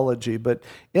theology. But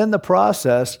in the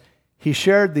process, he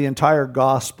shared the entire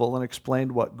gospel and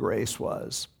explained what grace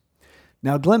was.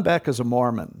 Now, Glenn Beck is a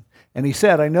Mormon. And he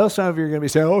said, I know some of you are going to be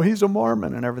saying, he's a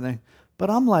Mormon and everything. But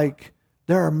I'm like,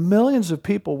 there are millions of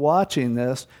people watching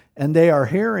this, and they are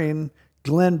hearing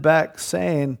Glenn Beck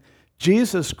saying,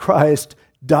 Jesus Christ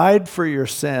died for your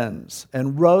sins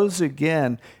and rose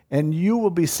again, and you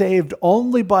will be saved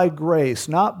only by grace,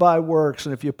 not by works.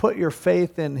 And if you put your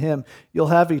faith in him, you'll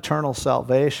have eternal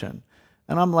salvation.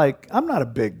 And I'm like, I'm not a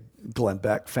big Glenn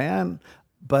Beck fan,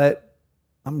 but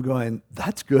I'm going,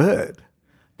 that's good.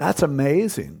 That's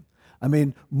amazing. I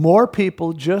mean, more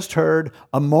people just heard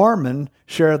a Mormon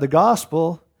share the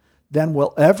gospel than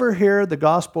will ever hear the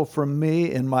gospel from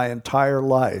me in my entire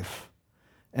life.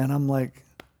 And I'm like,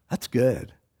 that's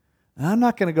good. And I'm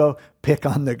not going to go pick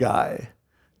on the guy.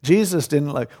 Jesus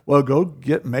didn't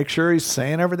make sure he's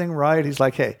saying everything right. He's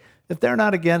like, hey, if they're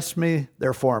not against me,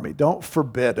 they're for me. Don't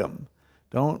forbid them.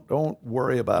 Don't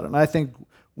worry about it. And I think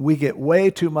we get way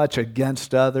too much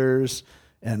against others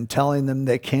and telling them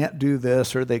they can't do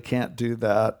this or they can't do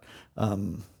that.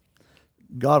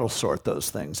 God will sort those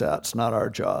things out. It's not our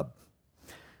job.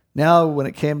 Now, when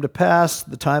it came to pass,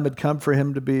 the time had come for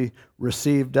him to be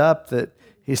received up, that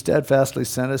he steadfastly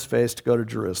sent his face to go to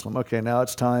Jerusalem. Okay, now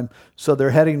it's time. So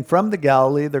they're heading from the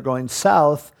Galilee. They're going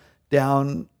south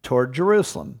down toward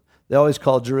Jerusalem. They always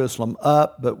call Jerusalem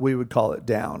up, but we would call it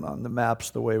down on the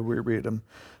maps the way we read them.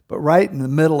 But right in the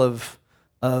middle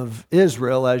of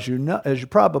Israel, as you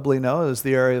probably know, is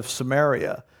the area of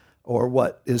Samaria. or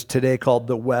what is today called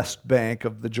the West Bank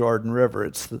of the Jordan River.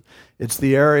 It's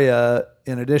the area,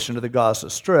 in addition to the Gaza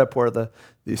Strip, where the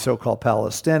so-called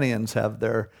Palestinians have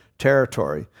their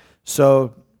territory.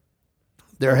 So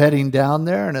they're heading down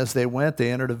there, and as they went,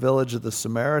 they entered a village of the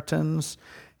Samaritans,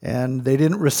 and they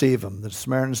didn't receive him. The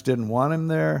Samaritans didn't want him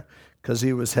there because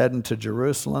he was heading to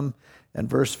Jerusalem. And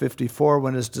verse 54,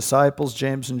 when his disciples,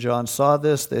 James and John, saw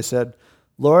this, they said,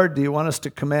 Lord, do you want us to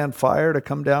command fire to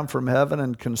come down from heaven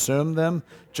and consume them,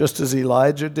 just as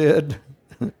Elijah did?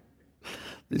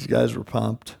 These guys were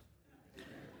pumped.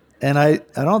 And I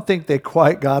don't think they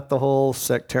quite got the whole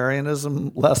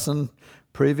sectarianism lesson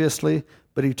previously,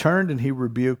 but he turned and he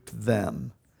rebuked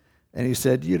them. And he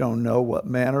said, you don't know what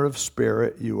manner of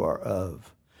spirit you are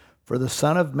of. For the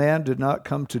Son of Man did not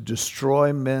come to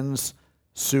destroy men's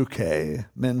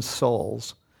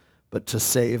souls, but to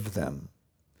save them.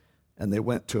 And they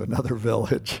went to another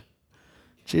village.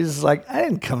 Jesus is like, I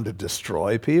didn't come to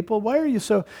destroy people. Why are you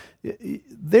so...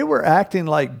 They were acting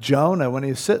like Jonah when he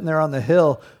was sitting there on the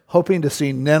hill hoping to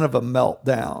see Nineveh melt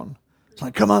down. It's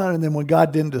like, come on. And then when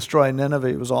God didn't destroy Nineveh,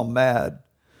 he was all mad.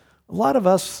 A lot of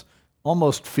us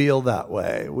almost feel that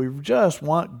way. We just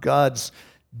want God's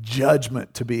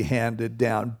judgment to be handed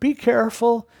down. Be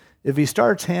careful. If he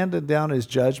starts handing down his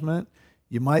judgment,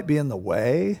 you might be in the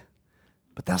way.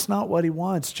 But that's not what he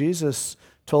wants. Jesus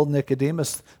told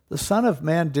Nicodemus, the Son of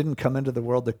Man didn't come into the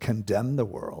world to condemn the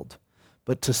world,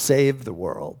 but to save the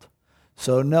world.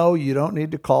 So no, you don't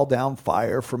need to call down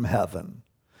fire from heaven.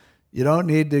 You don't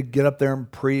need to get up there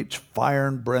and preach fire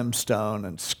and brimstone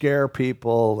and scare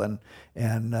people and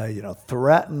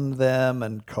threaten them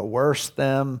and coerce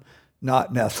them.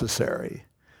 Not necessary.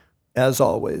 As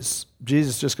always,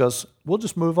 Jesus just goes, we'll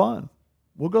just move on.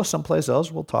 We'll go someplace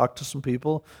else. We'll talk to some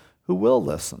people who will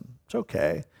listen. It's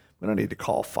okay. We don't need to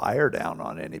call fire down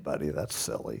on anybody. That's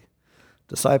silly.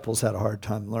 Disciples had a hard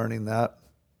time learning that.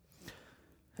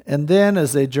 And then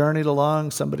as they journeyed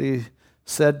along, somebody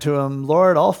said to him,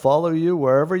 Lord, I'll follow you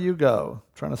wherever you go.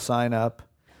 Trying to sign up.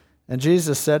 And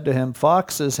Jesus said to him,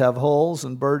 foxes have holes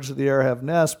and birds of the air have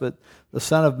nests, but the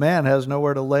Son of Man has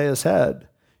nowhere to lay his head.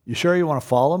 You sure you want to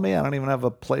follow me? I don't even have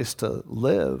a place to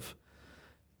live.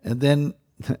 And then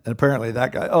apparently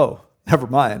that guy, oh, never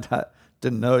mind. I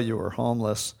didn't know you were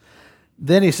homeless.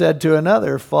 Then he said to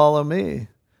another, follow me.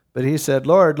 But he said,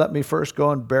 Lord, let me first go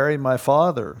and bury my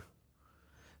father.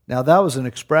 Now that was an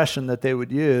expression that they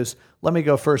would use. Let me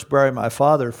go first bury my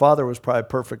father. Father was probably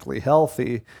perfectly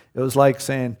healthy. It was like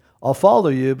saying, I'll follow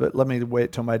you, but let me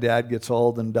wait till my dad gets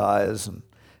old and dies,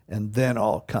 and then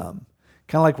I'll come.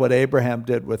 Kind of like what Abraham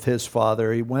did with his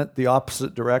father. He went the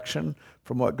opposite direction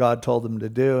from what God told him to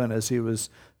do, and as he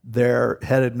was there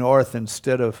headed north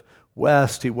instead of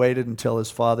west, he waited until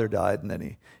his father died, and then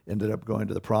he ended up going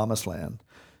to the promised land.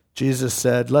 Jesus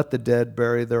said, let the dead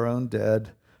bury their own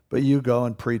dead, but you go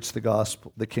and preach the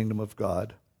gospel, the kingdom of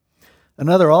God.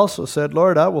 Another also said,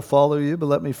 Lord, I will follow you, but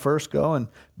let me first go and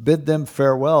bid them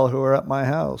farewell who are at my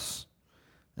house.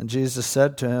 And Jesus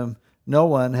said to him, no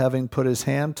one, having put his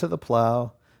hand to the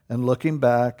plow and looking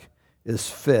back, is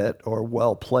fit or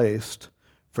well placed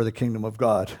for the kingdom of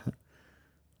God.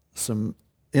 Some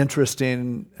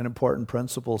interesting and important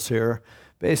principles here.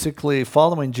 Basically,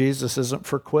 following Jesus isn't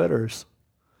for quitters.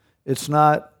 It's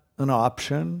not an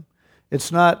option. It's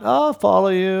not, I'll follow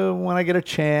you when I get a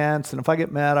chance, and if I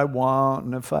get mad, I won't,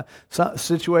 and if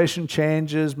situation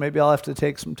changes, maybe I'll have to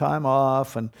take some time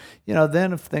off, and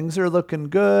then if things are looking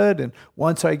good, and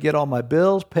once I get all my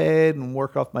bills paid and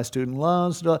work off my student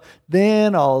loans,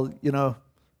 then I'll,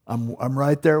 I'm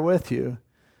right there with you.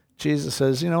 Jesus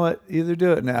says, you know what, either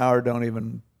do it now or don't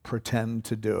even pretend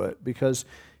to do it, because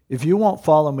if you won't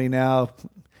follow me now,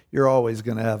 you're always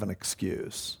going to have an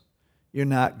excuse. You're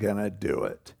not going to do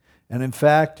it. And in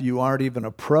fact, you aren't even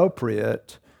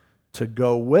appropriate to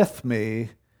go with me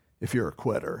if you're a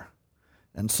quitter.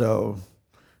 And so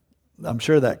I'm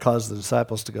sure that caused the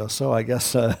disciples to go, so I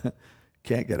guess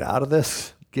can't get out of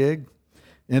this gig.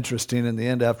 Interesting, in the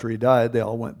end, after he died, they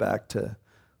all went back to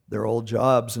their old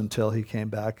jobs until he came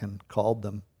back and called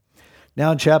them.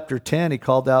 Now in chapter 10, he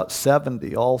called out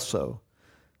 70 also,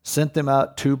 sent them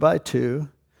out 2 by 2,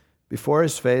 before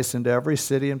his face into every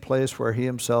city and place where he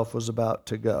himself was about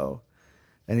to go.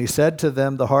 And he said to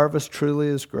them, the harvest truly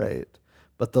is great,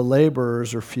 but the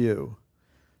laborers are few.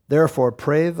 Therefore,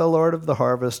 pray the Lord of the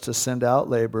harvest to send out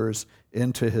laborers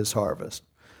into his harvest.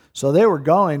 So they were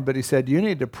going, but he said, you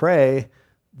need to pray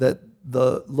that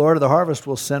the Lord of the harvest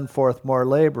will send forth more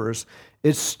laborers.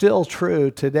 It's still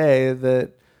true today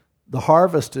that the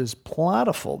harvest is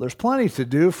plentiful. There's plenty to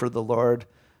do for the Lord.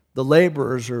 The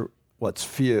laborers are what's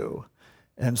few.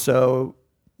 And so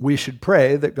we should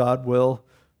pray that God will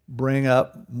bring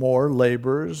up more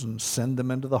laborers and send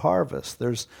them into the harvest.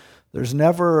 There's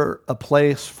never a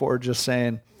place for just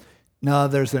saying, no,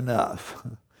 there's enough.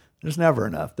 There's never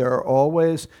enough. There are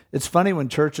always, it's funny when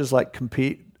churches like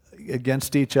compete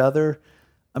against each other.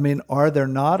 I mean, are there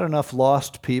not enough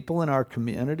lost people in our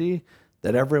community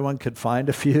that everyone could find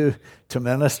a few to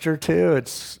minister to?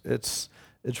 It's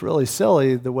really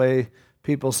silly the way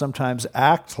people sometimes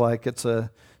act like it's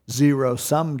a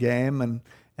zero-sum game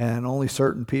and only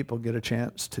certain people get a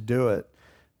chance to do it.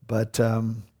 But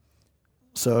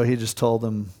so he just told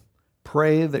them,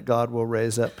 pray that God will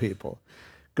raise up people.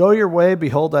 Go your way,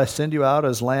 behold, I send you out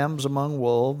as lambs among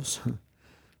wolves.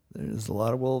 There's a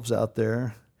lot of wolves out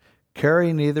there.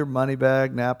 Carry neither money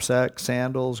bag, knapsack,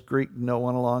 sandals, greet no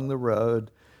one along the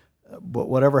road. But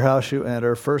whatever house you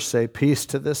enter, first say, peace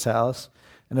to this house.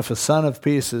 And if a son of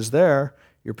peace is there,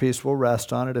 your peace will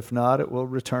rest on it. If not, it will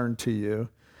return to you.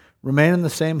 Remain in the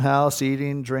same house,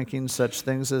 eating, drinking such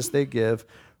things as they give,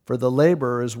 for the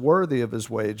laborer is worthy of his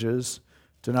wages.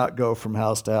 Do not go from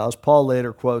house to house. Paul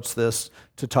later quotes this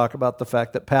to talk about the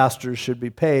fact that pastors should be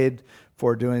paid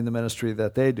for doing the ministry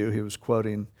that they do. He was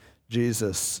quoting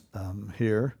Jesus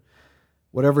here.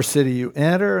 Whatever city you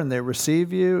enter and they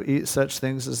receive you, eat such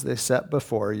things as they set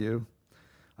before you.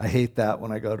 I hate that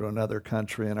when I go to another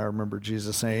country and I remember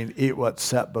Jesus saying, eat what's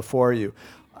set before you.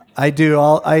 I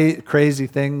eat crazy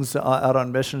things out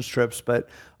on missions trips, but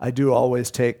I do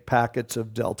always take packets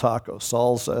of Del Taco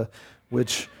salsa,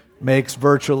 which makes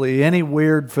virtually any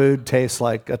weird food taste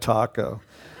like a taco.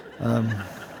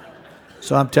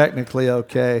 So I'm technically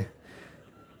okay.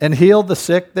 And heal the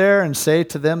sick there and say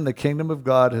to them, the kingdom of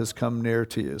God has come near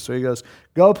to you. So he goes,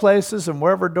 go places and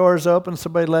wherever doors open,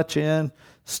 somebody let you in,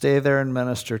 stay there and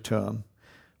minister to them.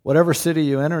 Whatever city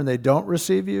you enter and they don't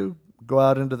receive you, go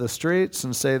out into the streets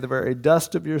and say the very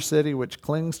dust of your city which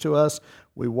clings to us,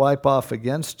 we wipe off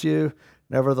against you.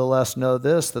 Nevertheless, know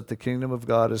this, that the kingdom of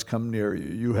God has come near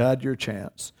you. You had your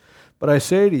chance. But I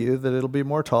say to you that it'll be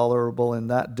more tolerable in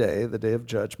that day, the day of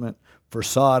judgment, for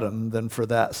Sodom than for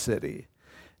that city.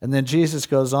 And then Jesus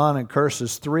goes on and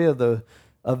curses 3 of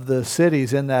the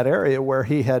cities in that area where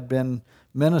he had been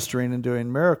ministering and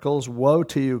doing miracles. Woe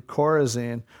to you,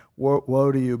 Chorazin.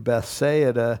 Woe to you,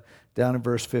 Bethsaida, down in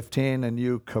verse 15, and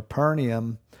you,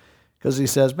 Capernaum. Because he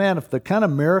says, man, if the kind of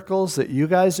miracles that you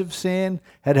guys have seen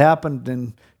had happened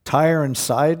in Tyre and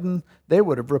Sidon, they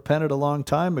would have repented a long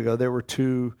time ago. There were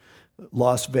 2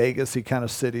 Las Vegas-y kind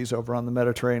of cities over on the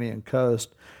Mediterranean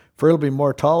coast. For it'll be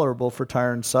more tolerable for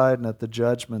Tyre and Sidon at the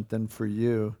judgment than for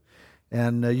you.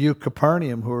 And you,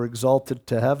 Capernaum, who are exalted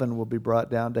to heaven, will be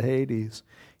brought down to Hades.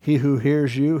 He who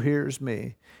hears you hears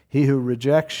me. He who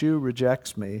rejects you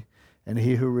rejects me. And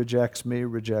he who rejects me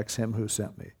rejects him who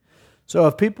sent me. So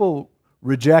if people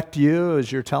reject you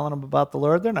as you're telling them about the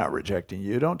Lord, they're not rejecting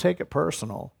you. Don't take it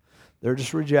personal. They're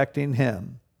just rejecting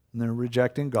him. And they're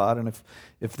rejecting God. And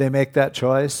if they make that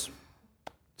choice,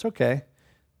 it's okay.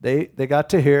 They got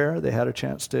to hear. They had a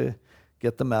chance to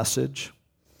get the message.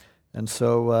 And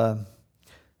so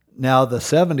now the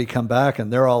 70 come back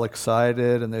and they're all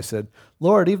excited. And they said,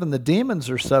 Lord, even the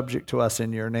demons are subject to us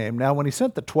in your name. Now when he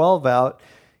sent the 12 out,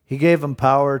 he gave them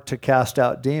power to cast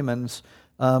out demons.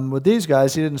 With these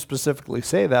guys, he didn't specifically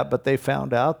say that, but they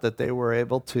found out that they were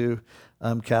able to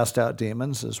cast out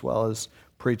demons as well as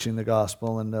preaching the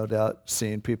gospel and no doubt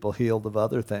seeing people healed of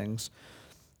other things.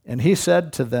 And he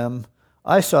said to them,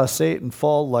 I saw Satan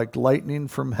fall like lightning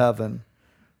from heaven,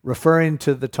 referring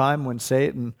to the time when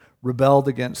Satan rebelled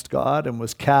against God and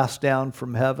was cast down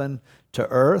from heaven to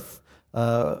earth.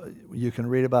 You can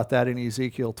read about that in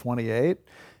Ezekiel 28.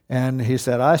 And he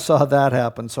said, I saw that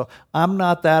happen, so I'm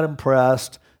not that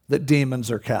impressed that demons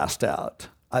are cast out.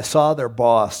 I saw their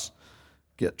boss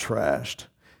get trashed.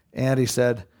 And he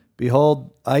said,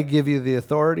 behold, I give you the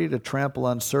authority to trample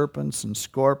on serpents and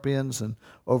scorpions and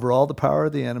over all the power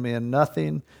of the enemy, and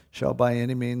nothing shall by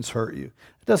any means hurt you.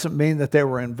 It doesn't mean that they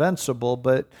were invincible,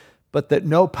 but that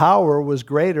no power was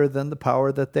greater than the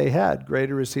power that they had.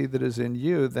 Greater is he that is in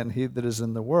you than he that is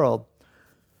in the world.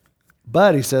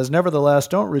 But he says, nevertheless,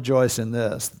 don't rejoice in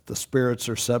this, that the spirits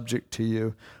are subject to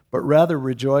you, but rather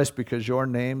rejoice because your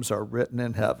names are written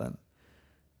in heaven.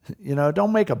 You know,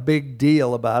 don't make a big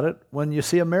deal about it when you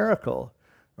see a miracle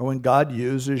or when God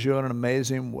uses you in an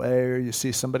amazing way or you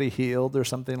see somebody healed or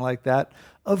something like that.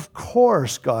 Of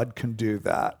course God can do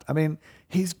that. I mean,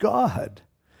 he's God.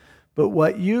 But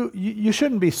what you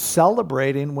shouldn't be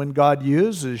celebrating when God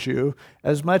uses you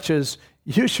as much as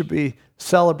you should be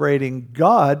celebrating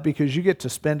God because you get to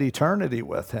spend eternity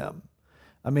with him.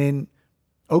 I mean,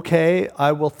 okay,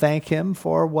 I will thank him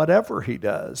for whatever he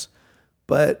does,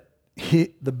 but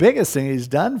the biggest thing he's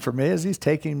done for me is he's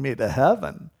taking me to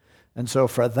heaven. And so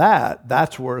for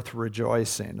that's worth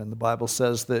rejoicing. And the Bible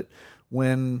says that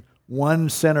when one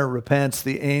sinner repents,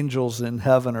 the angels in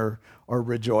heaven are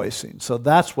rejoicing. So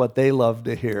that's what they love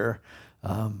to hear,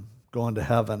 going to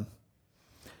heaven.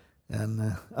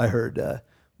 And I heard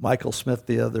Michael Smith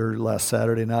last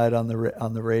Saturday night on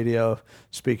the radio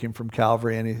speaking from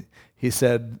Calvary, and he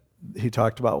said, he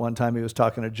talked about one time he was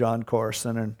talking to John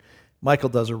Corson, and Michael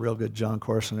does a real good John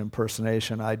Corson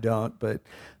impersonation. I don't, but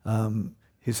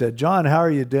he said, "John, how are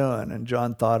you doing?" And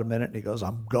John thought a minute, and he goes,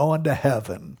 "I'm going to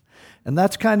heaven." And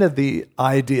that's kind of the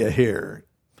idea here.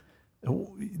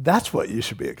 That's what you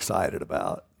should be excited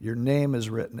about. Your name is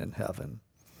written in heaven.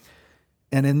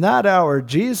 And in that hour,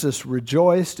 Jesus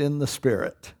rejoiced in the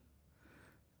Spirit.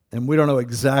 And we don't know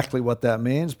exactly what that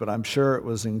means, but I'm sure it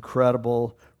was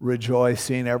incredible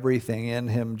rejoicing, everything in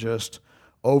him just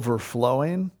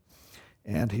overflowing.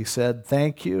 And he said,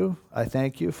 "Thank you. I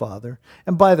thank you, Father."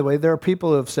 And by the way, there are people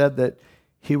who have said that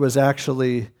he was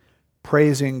actually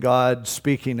praising God,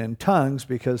 speaking in tongues,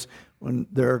 because when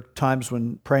there are times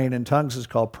when praying in tongues is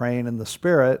called praying in the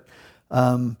Spirit,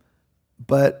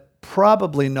 but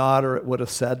probably not, or it would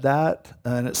have said that,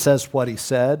 and it says what he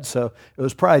said, so it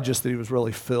was probably just that he was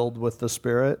really filled with the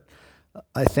Spirit.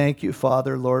 "I thank you,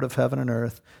 Father, Lord of heaven and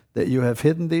earth, that you have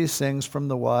hidden these things from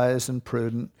the wise and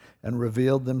prudent and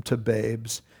revealed them to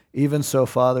babes. Even so,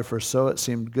 Father, for so it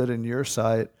seemed good in your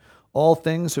sight. All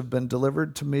things have been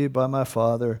delivered to me by my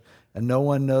Father, and no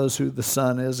one knows who the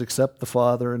Son is except the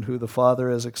Father, and who the Father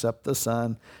is except the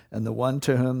Son, and the one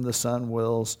to whom the Son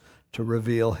wills to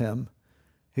reveal him."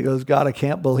 He goes, "God, I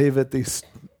can't believe it. These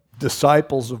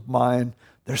disciples of mine,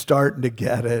 they're starting to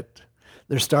get it.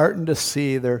 They're starting to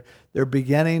see. They're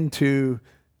beginning to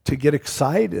get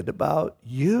excited about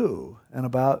you and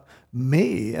about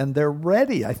me, and they're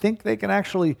ready. I think they can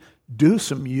actually do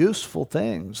some useful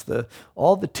things.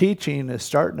 All the teaching is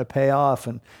starting to pay off."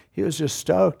 And he was just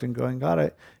stoked and going,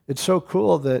 "God, it's so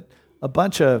cool that a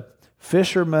bunch of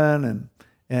fishermen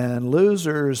and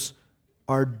losers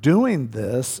are doing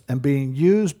this and being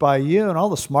used by you, and all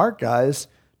the smart guys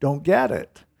don't get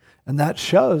it. And that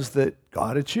shows that,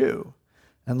 God, it's you."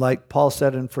 And like Paul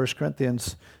said in 1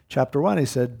 Corinthians chapter 1, he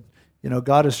said,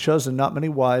 God has chosen not many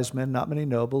wise men, not many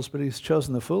nobles, but he's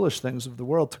chosen the foolish things of the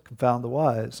world to confound the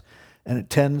wise. And it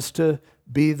tends to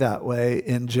be that way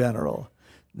in general.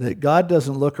 That God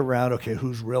doesn't look around, okay,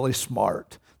 who's really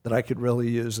smart that I could really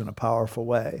use in a powerful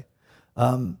way.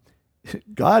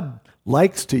 God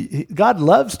loves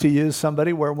to use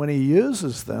somebody where when he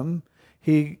uses them,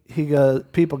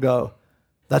 people go,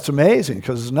 "That's amazing,"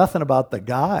 because there's nothing about the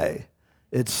guy.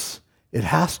 It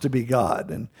has to be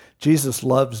God, and Jesus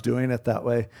loves doing it that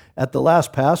way. At the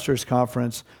last pastors'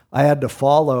 conference, I had to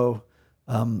follow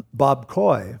Bob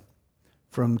Coy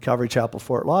from Calvary Chapel,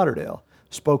 Fort Lauderdale.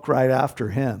 Spoke right after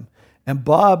him. And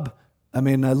Bob, I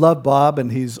love Bob,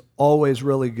 and he's always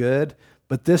really good,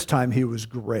 but this time he was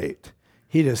great.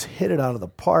 He just hit it out of the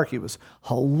park. He was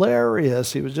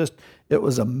hilarious. It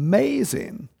was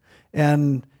amazing.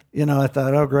 And, I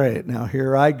thought, oh, great, now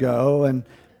here I go. And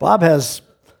Bob has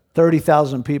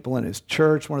 30,000 people in his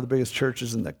church, one of the biggest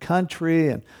churches in the country,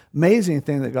 and amazing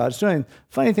thing that God's doing.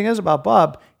 Funny thing is about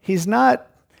Bob, he's not,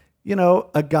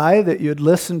 a guy that you'd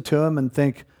listen to him and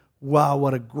think, wow,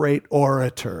 what a great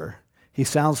orator. He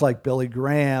sounds like Billy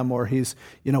Graham, or he's,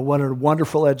 what a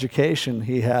wonderful education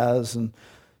he has. And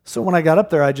so when I got up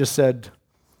there, I just said,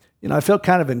 I feel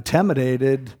kind of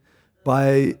intimidated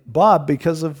by Bob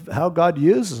because of how God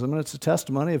uses him, and it's a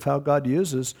testimony of how God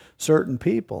uses certain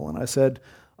people. And I said,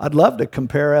 I'd love to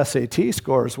compare SAT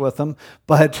scores with them,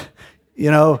 but,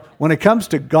 when it comes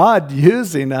to God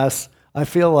using us, I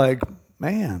feel like,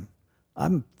 man,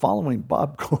 I'm following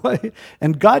Bob Coy,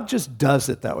 and God just does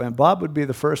it that way. And Bob would be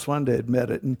the first one to admit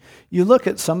it. And you look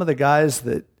at some of the guys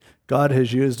that God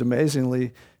has used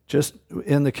amazingly just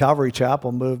in the Calvary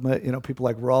Chapel movement, people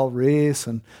like Raul Reese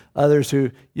and others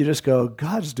who you just go,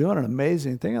 God's doing an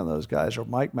amazing thing on those guys, or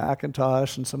Mike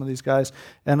McIntosh and some of these guys.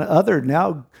 And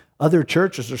other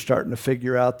churches are starting to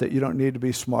figure out that you don't need to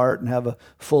be smart and have a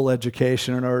full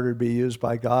education in order to be used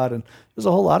by God. And there's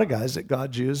a whole lot of guys that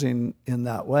God's using in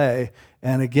that way.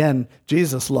 And again,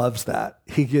 Jesus loves that.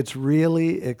 He gets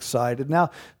really excited.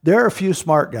 Now, there are a few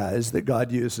smart guys that God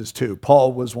uses too.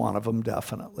 Paul was one of them,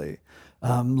 definitely.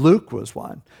 Luke was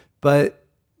one. But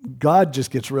God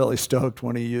just gets really stoked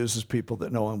when he uses people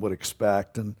that no one would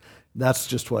expect. And that's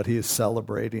just what he is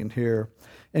celebrating here.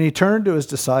 And he turned to his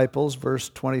disciples, verse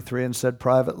 23, and said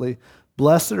privately,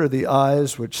 "Blessed are the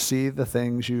eyes which see the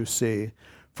things you see.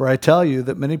 For I tell you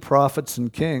that many prophets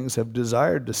and kings have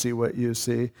desired to see what you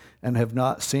see and have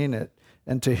not seen it,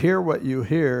 and to hear what you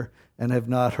hear and have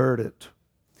not heard it.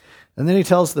 And then he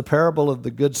tells the parable of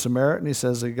the Good Samaritan. He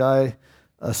says a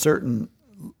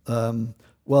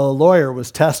lawyer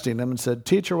was testing him and said,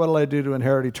 "Teacher, what will I do to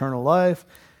inherit eternal life?"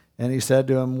 And he said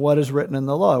to him, "What is written in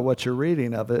the law? What's your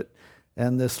reading of it?"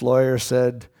 And this lawyer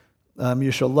said,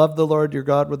 "You shall love the Lord your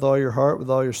God with all your heart, with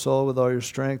all your soul, with all your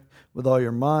strength, with all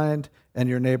your mind, and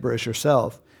your neighbor as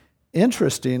yourself."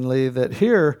 Interestingly, that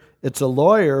here it's a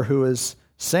lawyer who is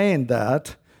saying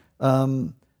that,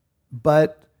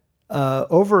 but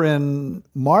over in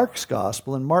Mark's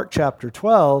gospel, in Mark chapter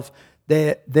 12,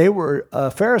 a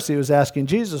Pharisee was asking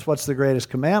Jesus, "What's the greatest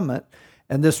commandment?"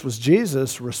 And this was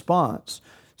Jesus' response.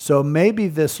 So maybe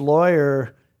this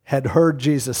lawyer had heard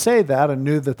Jesus say that and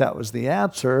knew that that was the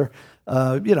answer.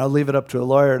 Leave it up to a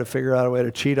lawyer to figure out a way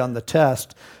to cheat on the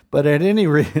test. But at any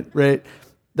rate,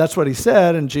 that's what he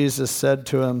said, and Jesus said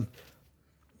to him,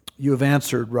 "You have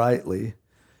answered rightly.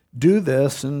 Do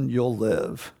this and you'll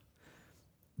live."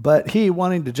 But he,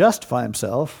 wanting to justify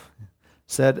himself,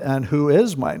 said, "And who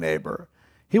is my neighbor?"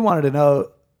 He wanted to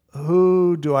know,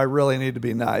 who do I really need to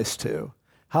be nice to?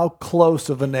 How close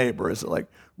of a neighbor? Is it like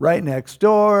right next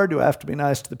door? Do I have to be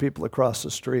nice to the people across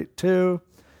the street too?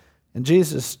 And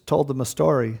Jesus told them a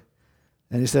story.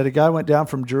 And he said, a guy went down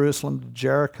from Jerusalem to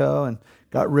Jericho and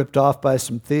got ripped off by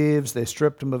some thieves. They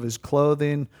stripped him of his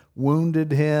clothing,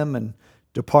 wounded him, and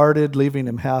departed, leaving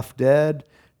him half dead.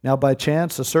 Now by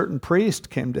chance, a certain priest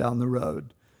came down the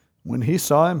road. When he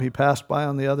saw him, he passed by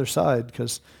on the other side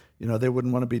because, they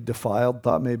wouldn't want to be defiled,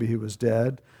 thought maybe he was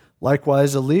dead.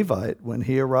 Likewise, a Levite, when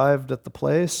he arrived at the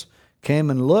place,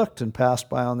 came and looked and passed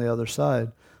by on the other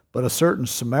side. But a certain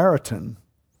Samaritan,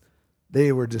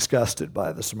 they were disgusted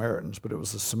by the Samaritans, but it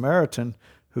was a Samaritan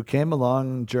who came along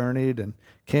and journeyed and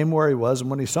came where he was, and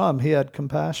when he saw him, he had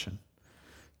compassion.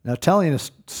 Now, telling a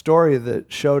story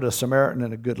that showed a Samaritan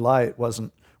in a good light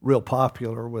wasn't real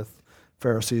popular with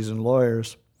Pharisees and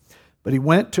lawyers. But he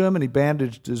went to him and he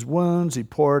bandaged his wounds, he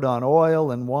poured on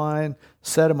oil and wine,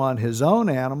 set him on his own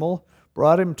animal,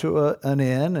 brought him to an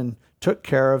inn and took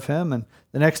care of him. And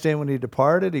the next day when he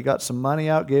departed, he got some money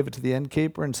out, gave it to the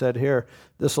innkeeper and said, "Here,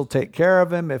 this will take care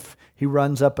of him. If he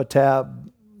runs up a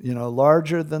tab,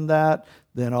 larger than that,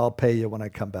 then I'll pay you when I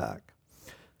come back."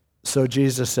 So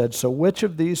Jesus said, "So which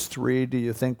of these three do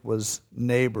you think was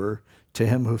neighbor to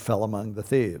him who fell among the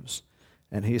thieves?"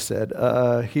 And he said,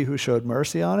 "He who showed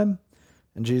mercy on him."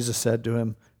 And Jesus said to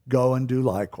him, "Go and do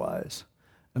likewise."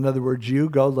 In other words, you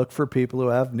go look for people who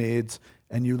have needs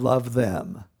and you love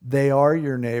them. They are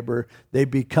your neighbor. They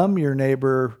become your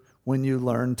neighbor when you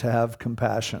learn to have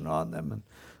compassion on them. And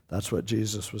that's what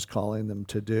Jesus was calling them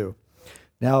to do.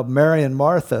 Now, Mary and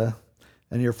Martha,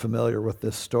 and you're familiar with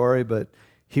this story, but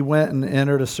he went and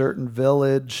entered a certain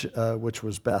village, which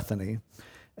was Bethany.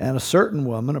 And a certain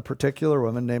woman, a particular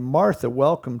woman named Martha,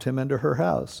 welcomed him into her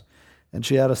house. And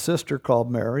she had a sister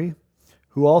called Mary,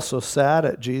 who also sat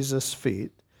at Jesus'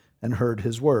 feet and heard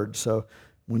his word. So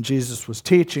when Jesus was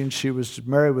teaching,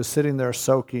 Mary was sitting there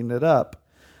soaking it up.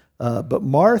 But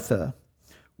Martha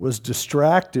was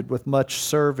distracted with much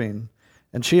serving.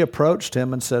 And she approached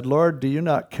him and said, "Lord, do you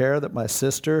not care that my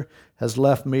sister has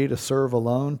left me to serve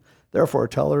alone? Therefore,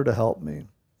 tell her to help me."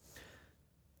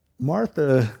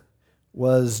 Martha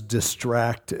was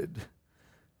distracted.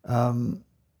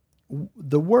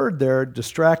 The word there,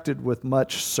 distracted with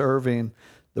much serving,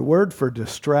 the word for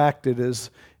distracted is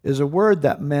a word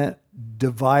that meant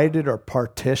divided or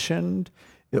partitioned.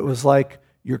 It was like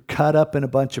you're cut up in a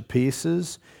bunch of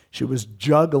pieces. She was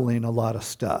juggling a lot of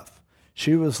stuff.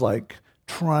 She was like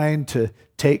trying to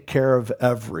take care of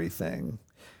everything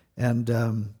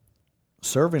and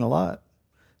serving a lot.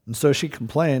 And so she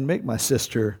complained, "Make my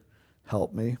sister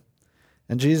help me."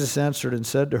 And Jesus answered and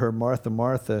said to her, "Martha,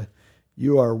 Martha,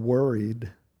 you are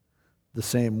worried," the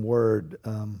same word.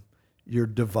 You're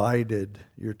divided,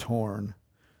 you're torn.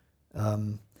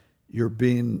 You're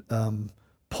being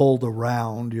pulled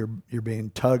around, you're being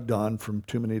tugged on from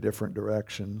too many different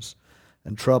directions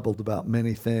and troubled about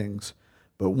many things.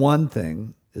 But one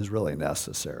thing is really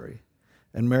necessary.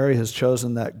 And Mary has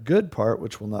chosen that good part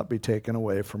which will not be taken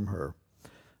away from her.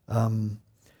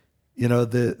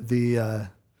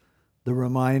 The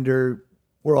reminder,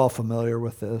 we're all familiar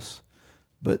with this,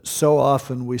 but so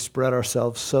often we spread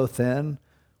ourselves so thin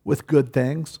with good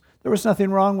things. There was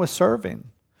nothing wrong with serving.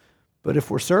 But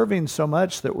if we're serving so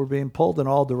much that we're being pulled in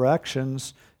all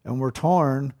directions and we're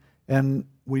torn and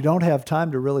we don't have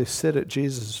time to really sit at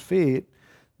Jesus' feet,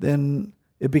 then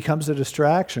it becomes a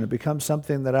distraction. It becomes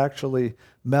something that actually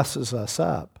messes us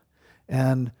up.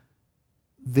 And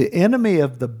the enemy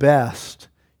of the best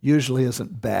usually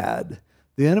isn't bad.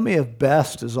 The enemy of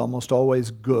best is almost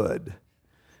always good.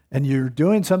 And you're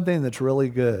doing something that's really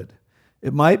good.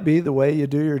 It might be the way you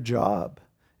do your job.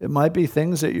 It might be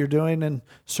things that you're doing in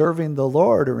serving the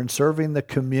Lord or in serving the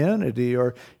community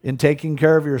or in taking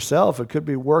care of yourself. It could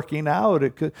be working out.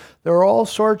 There are all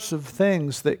sorts of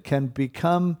things that can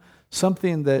become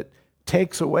something that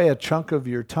takes away a chunk of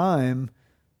your time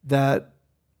that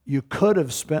you could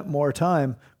have spent more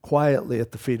time quietly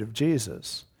at the feet of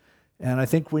Jesus. And I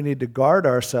think we need to guard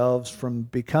ourselves from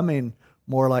becoming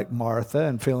more like Martha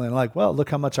and feeling like, well, look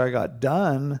how much I got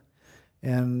done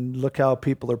and look how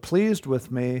people are pleased with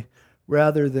me,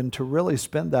 rather than to really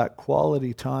spend that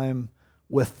quality time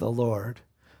with the Lord.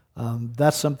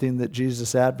 That's something that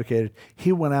Jesus advocated.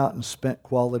 He went out and spent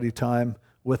quality time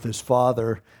with his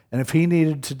Father, and if he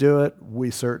needed to do it,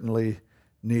 we certainly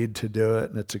need to do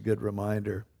it, and it's a good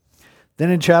reminder.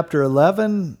 Then in chapter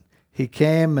 11, he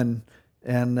came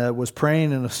and was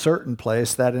praying in a certain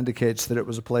place. That indicates that it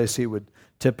was a place he would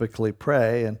typically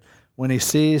pray. And when he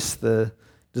ceased, the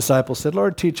disciples said,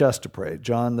 Lord, teach us to pray.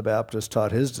 John the Baptist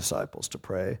taught his disciples to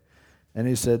pray. And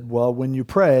he said, well, when you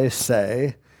pray,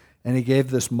 say, and he gave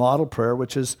this model prayer,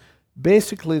 which is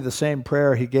basically the same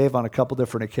prayer he gave on a couple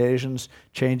different occasions,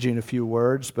 changing a few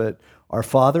words, but our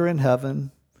Father in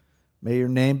heaven, may your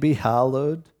name be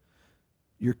hallowed,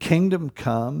 your kingdom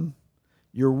come,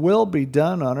 your will be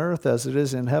done on earth as it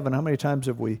is in heaven. How many times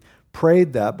have we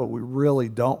prayed that, but we really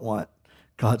don't want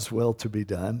God's will to be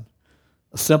done?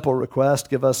 A simple request,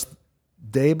 give us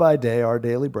day by day our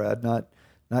daily bread,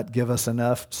 not give us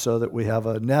enough so that we have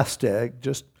a nest egg,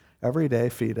 just every day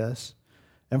feed us.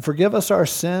 And forgive us our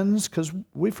sins, because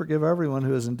we forgive everyone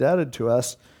who is indebted to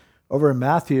us. Over in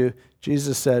Matthew,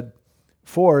 Jesus said,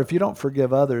 for if you don't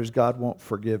forgive others, God won't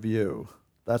forgive you.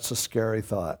 That's a scary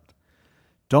thought.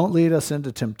 Don't lead us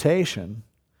into temptation.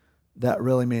 That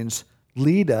really means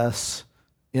lead us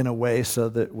in a way so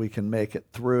that we can make it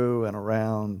through and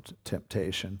around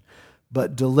temptation,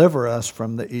 but deliver us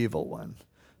from the evil one.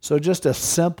 So just a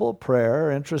simple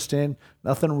prayer, interesting,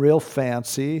 nothing real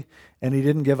fancy, and he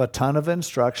didn't give a ton of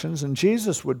instructions. And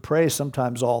Jesus would pray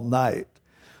sometimes all night,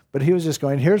 but he was just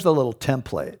going, here's the little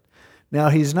template. Now,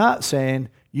 he's not saying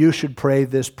you should pray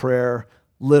this prayer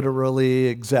literally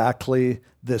exactly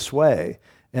this way.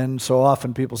 And so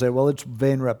often people say, well, it's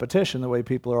vain repetition, the way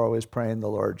people are always praying the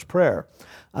Lord's Prayer.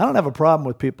 I don't have a problem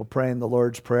with people praying the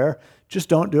Lord's Prayer. Just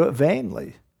don't do it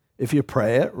vainly. If you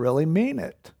pray it, really mean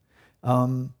it.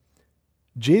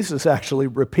 Jesus actually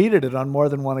repeated it on more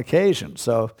than one occasion,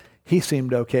 so he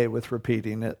seemed okay with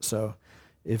repeating it. So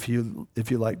if you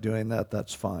like doing that,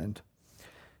 that's fine.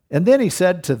 And then he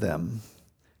said to them,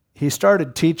 he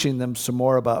started teaching them some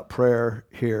more about prayer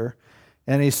here,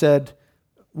 and he said,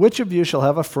 which of you shall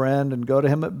have a friend and go to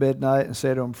him at midnight and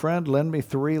say to him, friend, lend me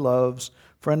 3 loaves.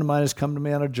 A friend of mine has come to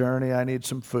me on a journey. I need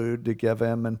some food to give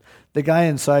him. And the guy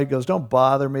inside goes, don't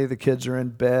bother me. The kids are in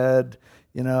bed.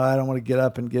 I don't want to get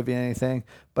up and give you anything.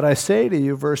 But I say to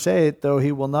you, verse 8, though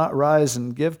he will not rise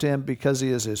and give to him because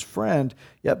he is his friend,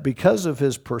 yet because of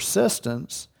his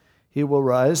persistence, he will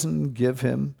rise and give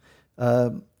him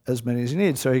as many as he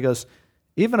needs. So he goes,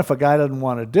 even if a guy doesn't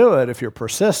want to do it, if you're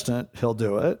persistent, he'll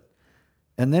do it.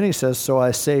 And then he says, so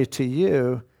I say to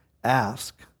you,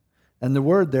 ask. And the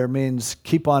word there means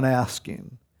keep on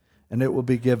asking, and it will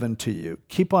be given to you.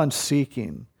 Keep on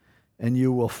seeking, and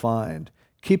you will find.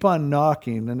 Keep on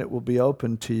knocking, and it will be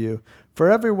open to you.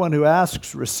 For everyone who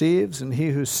asks receives, and he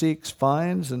who seeks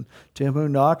finds, and to him who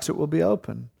knocks it will be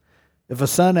open. If a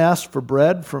son asks for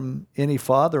bread from any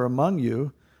father among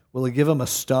you, will he give him a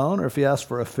stone? Or if he asks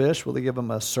for a fish, will he give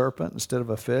him a serpent instead of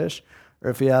a fish?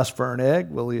 Or if he asks for an egg,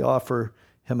 will he offer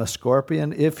him a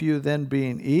scorpion? If you then,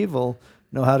 being evil,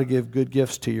 know how to give good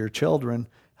gifts to your children,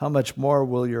 how much more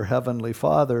will your heavenly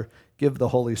Father give the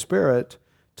Holy Spirit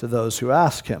to those who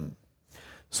ask him?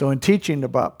 So in teaching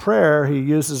about prayer, he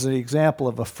uses the example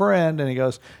of a friend, and he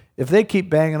goes, if they keep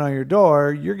banging on your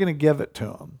door, you're going to give it to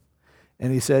them.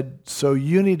 And he said, so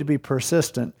you need to be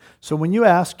persistent. So when you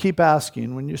ask, keep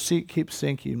asking. When you seek, keep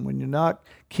seeking. When you knock,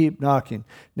 keep knocking.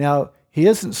 Now, he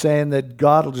isn't saying that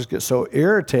God will just get so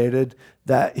irritated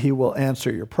that he will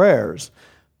answer your prayers.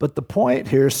 But the point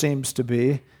here seems to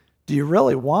be, do you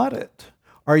really want it?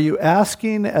 Are you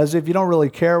asking as if you don't really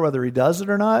care whether he does it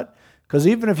or not? Because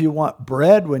even if you want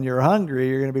bread when you're hungry,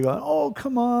 you're going to be going, oh,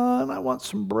 come on, I want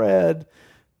some bread.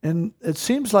 And it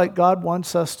seems like God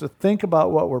wants us to think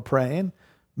about what we're praying,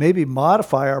 maybe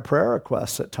modify our prayer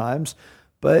requests at times,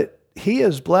 but he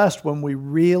is blessed when we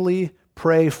really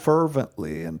pray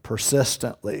fervently and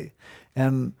persistently.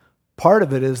 And part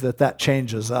of it is that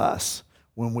changes us.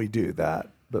 when we do that.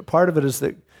 But part of it is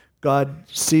that God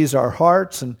sees our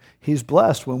hearts, and he's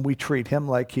blessed when we treat him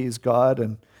like he's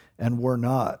God and we're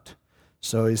not.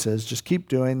 So he says, just keep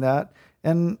doing that.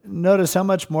 And notice how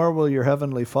much more will your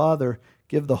heavenly Father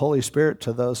give the Holy Spirit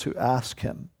to those who ask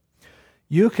him.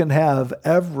 You can have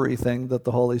everything that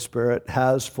the Holy Spirit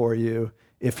has for you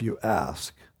if you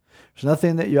ask. There's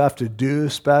nothing that you have to do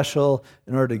special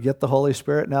in order to get the Holy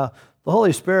Spirit. Now, the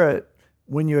Holy Spirit,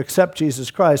 when you accept Jesus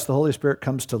Christ, the Holy Spirit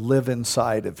comes to live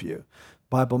inside of you.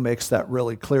 The Bible makes that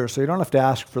really clear. So you don't have to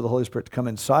ask for the Holy Spirit to come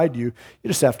inside you. You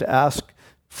just have to ask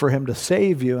for him to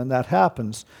save you, and that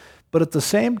happens. But at the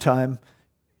same time,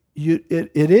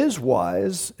 it is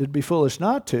wise, it'd be foolish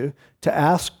not to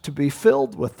ask to be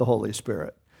filled with the Holy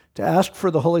Spirit, to ask for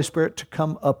the Holy Spirit to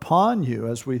come upon you,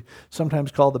 as we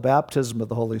sometimes call the baptism of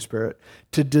the Holy Spirit,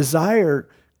 to desire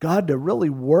God to really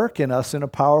work in us in a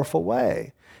powerful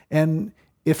way. And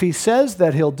if he says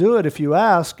that he'll do it if you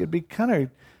ask, it'd be kind of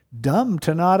dumb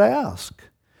to not ask.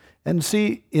 And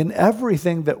see, in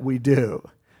everything that we do,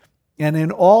 and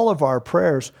in all of our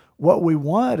prayers, what we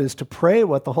want is to pray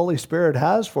what the Holy Spirit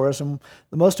has for us. And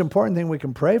the most important thing we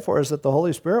can pray for is that the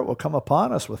Holy Spirit will come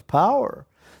upon us with power,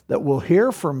 that we'll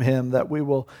hear from him, that we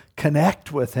will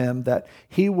connect with him, that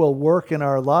he will work in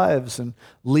our lives and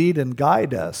lead and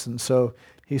guide us. And so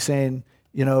he's saying,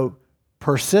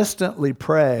 persistently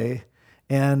pray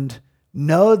and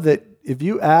know that if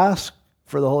you ask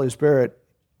for the Holy Spirit,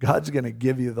 God's going to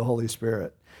give you the Holy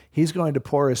Spirit. He's going to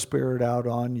pour his Spirit out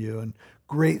on you, and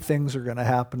great things are going to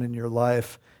happen in your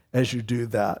life as you do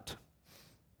that.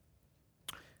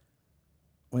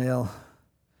 Well,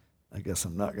 I guess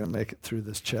I'm not going to make it through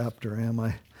this chapter, am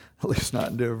I? At least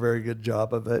not do a very good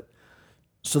job of it.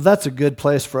 So that's a good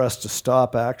place for us to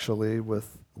stop, actually, we'll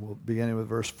beginning with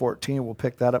verse 14. We'll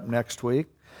pick that up next week.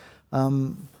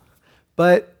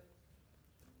 But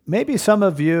maybe some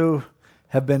of you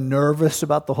have been nervous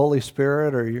about the Holy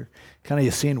Spirit, or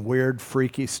you've seen weird,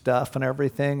 freaky stuff and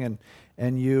everything,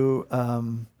 and you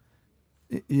have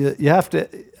to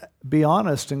be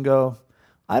honest and go,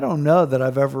 I don't know that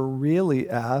I've ever really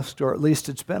asked, or at least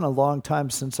it's been a long time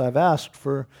since I've asked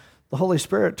for the Holy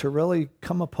Spirit to really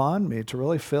come upon me, to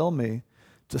really fill me,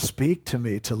 to speak to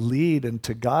me, to lead and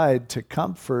to guide, to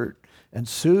comfort and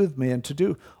soothe me, and to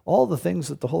do all the things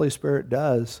that the Holy Spirit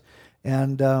does.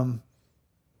 And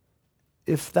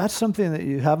if that's something that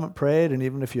you haven't prayed, and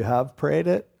even if you have prayed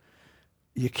it,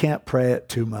 you can't pray it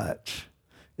too much.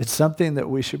 It's something that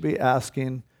we should be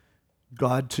asking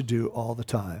God to do all the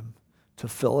time, to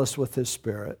fill us with his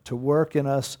Spirit, to work in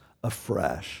us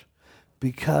afresh,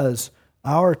 because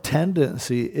our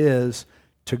tendency is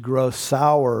to grow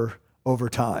sour over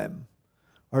time.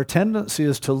 Our tendency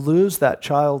is to lose that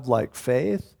childlike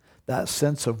faith, that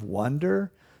sense of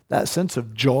wonder, that sense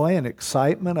of joy and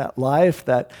excitement at life,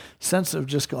 that sense of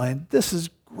just going, this is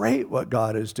great what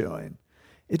God is doing.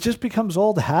 It just becomes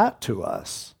old hat to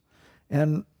us.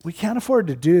 And we can't afford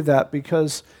to do that,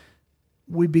 because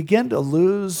we begin to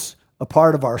lose a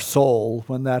part of our soul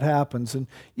when that happens. And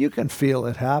you can feel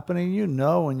it happening,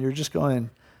 and you're just going,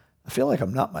 I feel like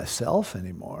I'm not myself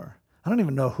anymore. I don't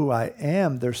even know who I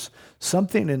am. There's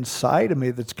something inside of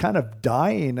me that's kind of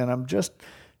dying, and I'm just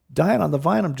dying on the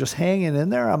vine. I'm just hanging in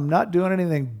there. I'm not doing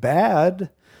anything bad,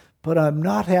 but I'm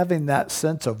not having that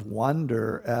sense of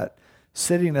wonder at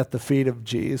sitting at the feet of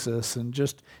Jesus and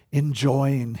just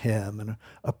enjoying him and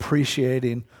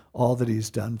appreciating all that he's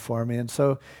done for me. And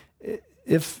so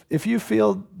if you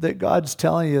feel that God's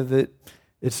telling you that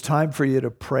it's time for you to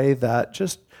pray that,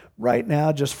 just right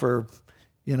now, just for,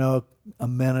 a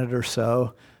minute or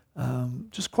so,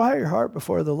 just quiet your heart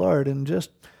before the Lord, and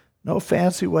just no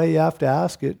fancy way you have to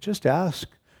ask it. Just ask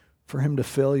for him to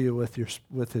fill you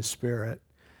with his Spirit.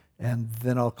 And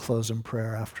then I'll close in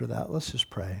prayer after that. Let's just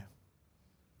pray.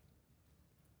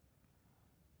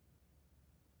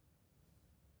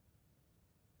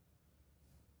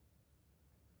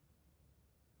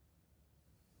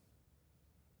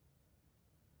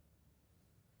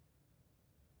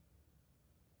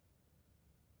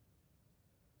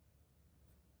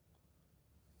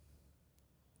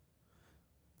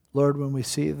 Lord, when we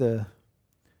see the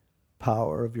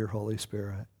power of your Holy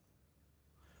Spirit,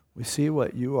 we see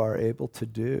what you are able to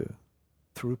do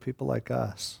through people like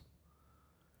us.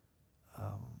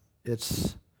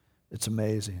 It's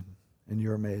amazing, and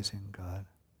you're amazing, God.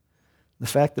 The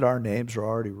fact that our names are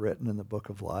already written in the book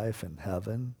of life in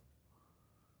heaven,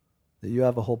 that you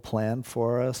have a whole plan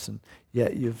for us, and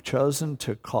yet you've chosen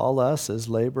to call us as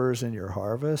laborers in your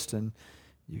harvest, and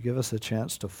you give us a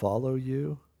chance to follow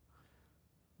you.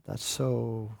 That's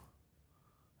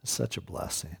such a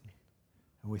blessing.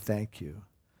 And we thank you.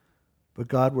 But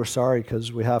God, we're sorry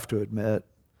because we have to admit,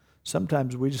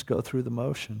 sometimes we just go through the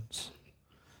motions.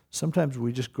 Sometimes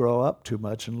we just grow up too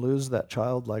much and lose that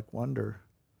childlike wonder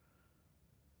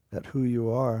at who you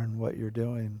are and what you're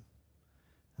doing.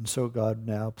 And so, God,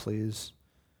 now please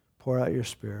pour out your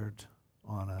Spirit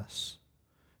on us.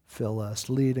 Fill us,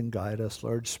 lead and guide us.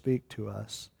 Lord, speak to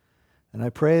us. And I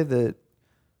pray that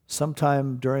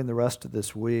sometime during the rest of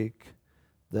this week,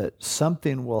 that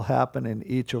something will happen in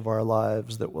each of our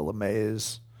lives that will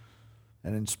amaze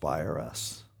and inspire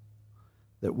us.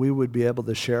 That we would be able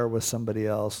to share with somebody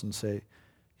else and say,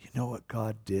 you know what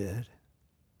God did?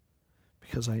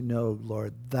 Because I know,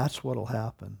 Lord, that's what will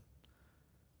happen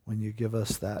when you give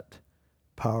us that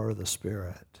power of the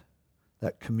Spirit,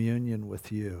 that communion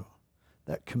with you,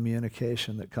 that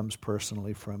communication that comes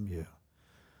personally from you.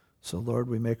 So, Lord,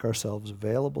 we make ourselves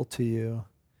available to you,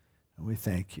 and we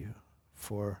thank you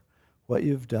for what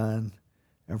you've done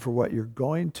and for what you're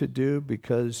going to do,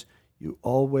 because you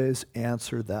always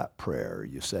answer that prayer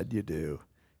you said you do.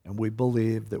 And we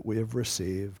believe that we have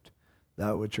received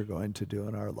that which you're going to do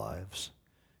in our lives.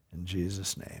 In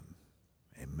Jesus' name,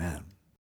 amen.